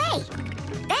along the way.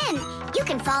 Then you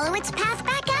can follow its path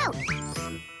back out.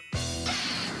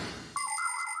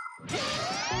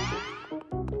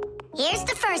 Here's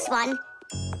the first one,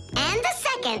 and the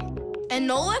second. And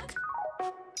Nolik?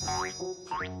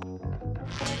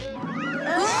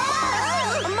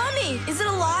 A mummy! Is it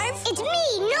alive? It's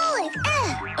me, Nolik.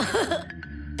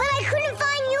 But I couldn't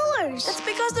find yours. That's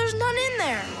because there's none in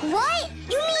there. What?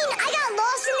 You mean I got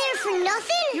lost in there for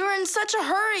nothing? You were in such a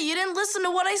hurry, you didn't listen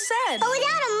to what I said. But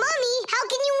without a mummy, how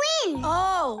can you win?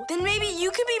 Oh, then maybe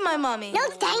you could be my mummy. No,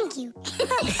 thank you.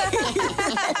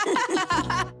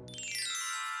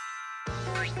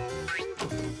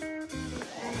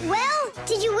 Well,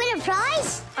 did you win a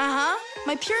prize? Uh-huh.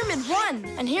 My pyramid won.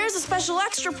 And here's a special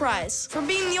extra prize for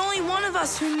being the only one of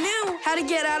us who knew how to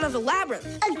get out of the labyrinth.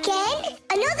 Again?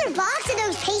 Another box of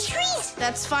those pastries?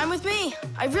 That's fine with me.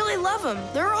 I really love them.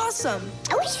 They're awesome.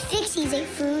 I wish Fixies ate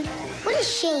food. What a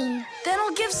shame. Then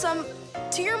I'll give some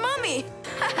to your mummy.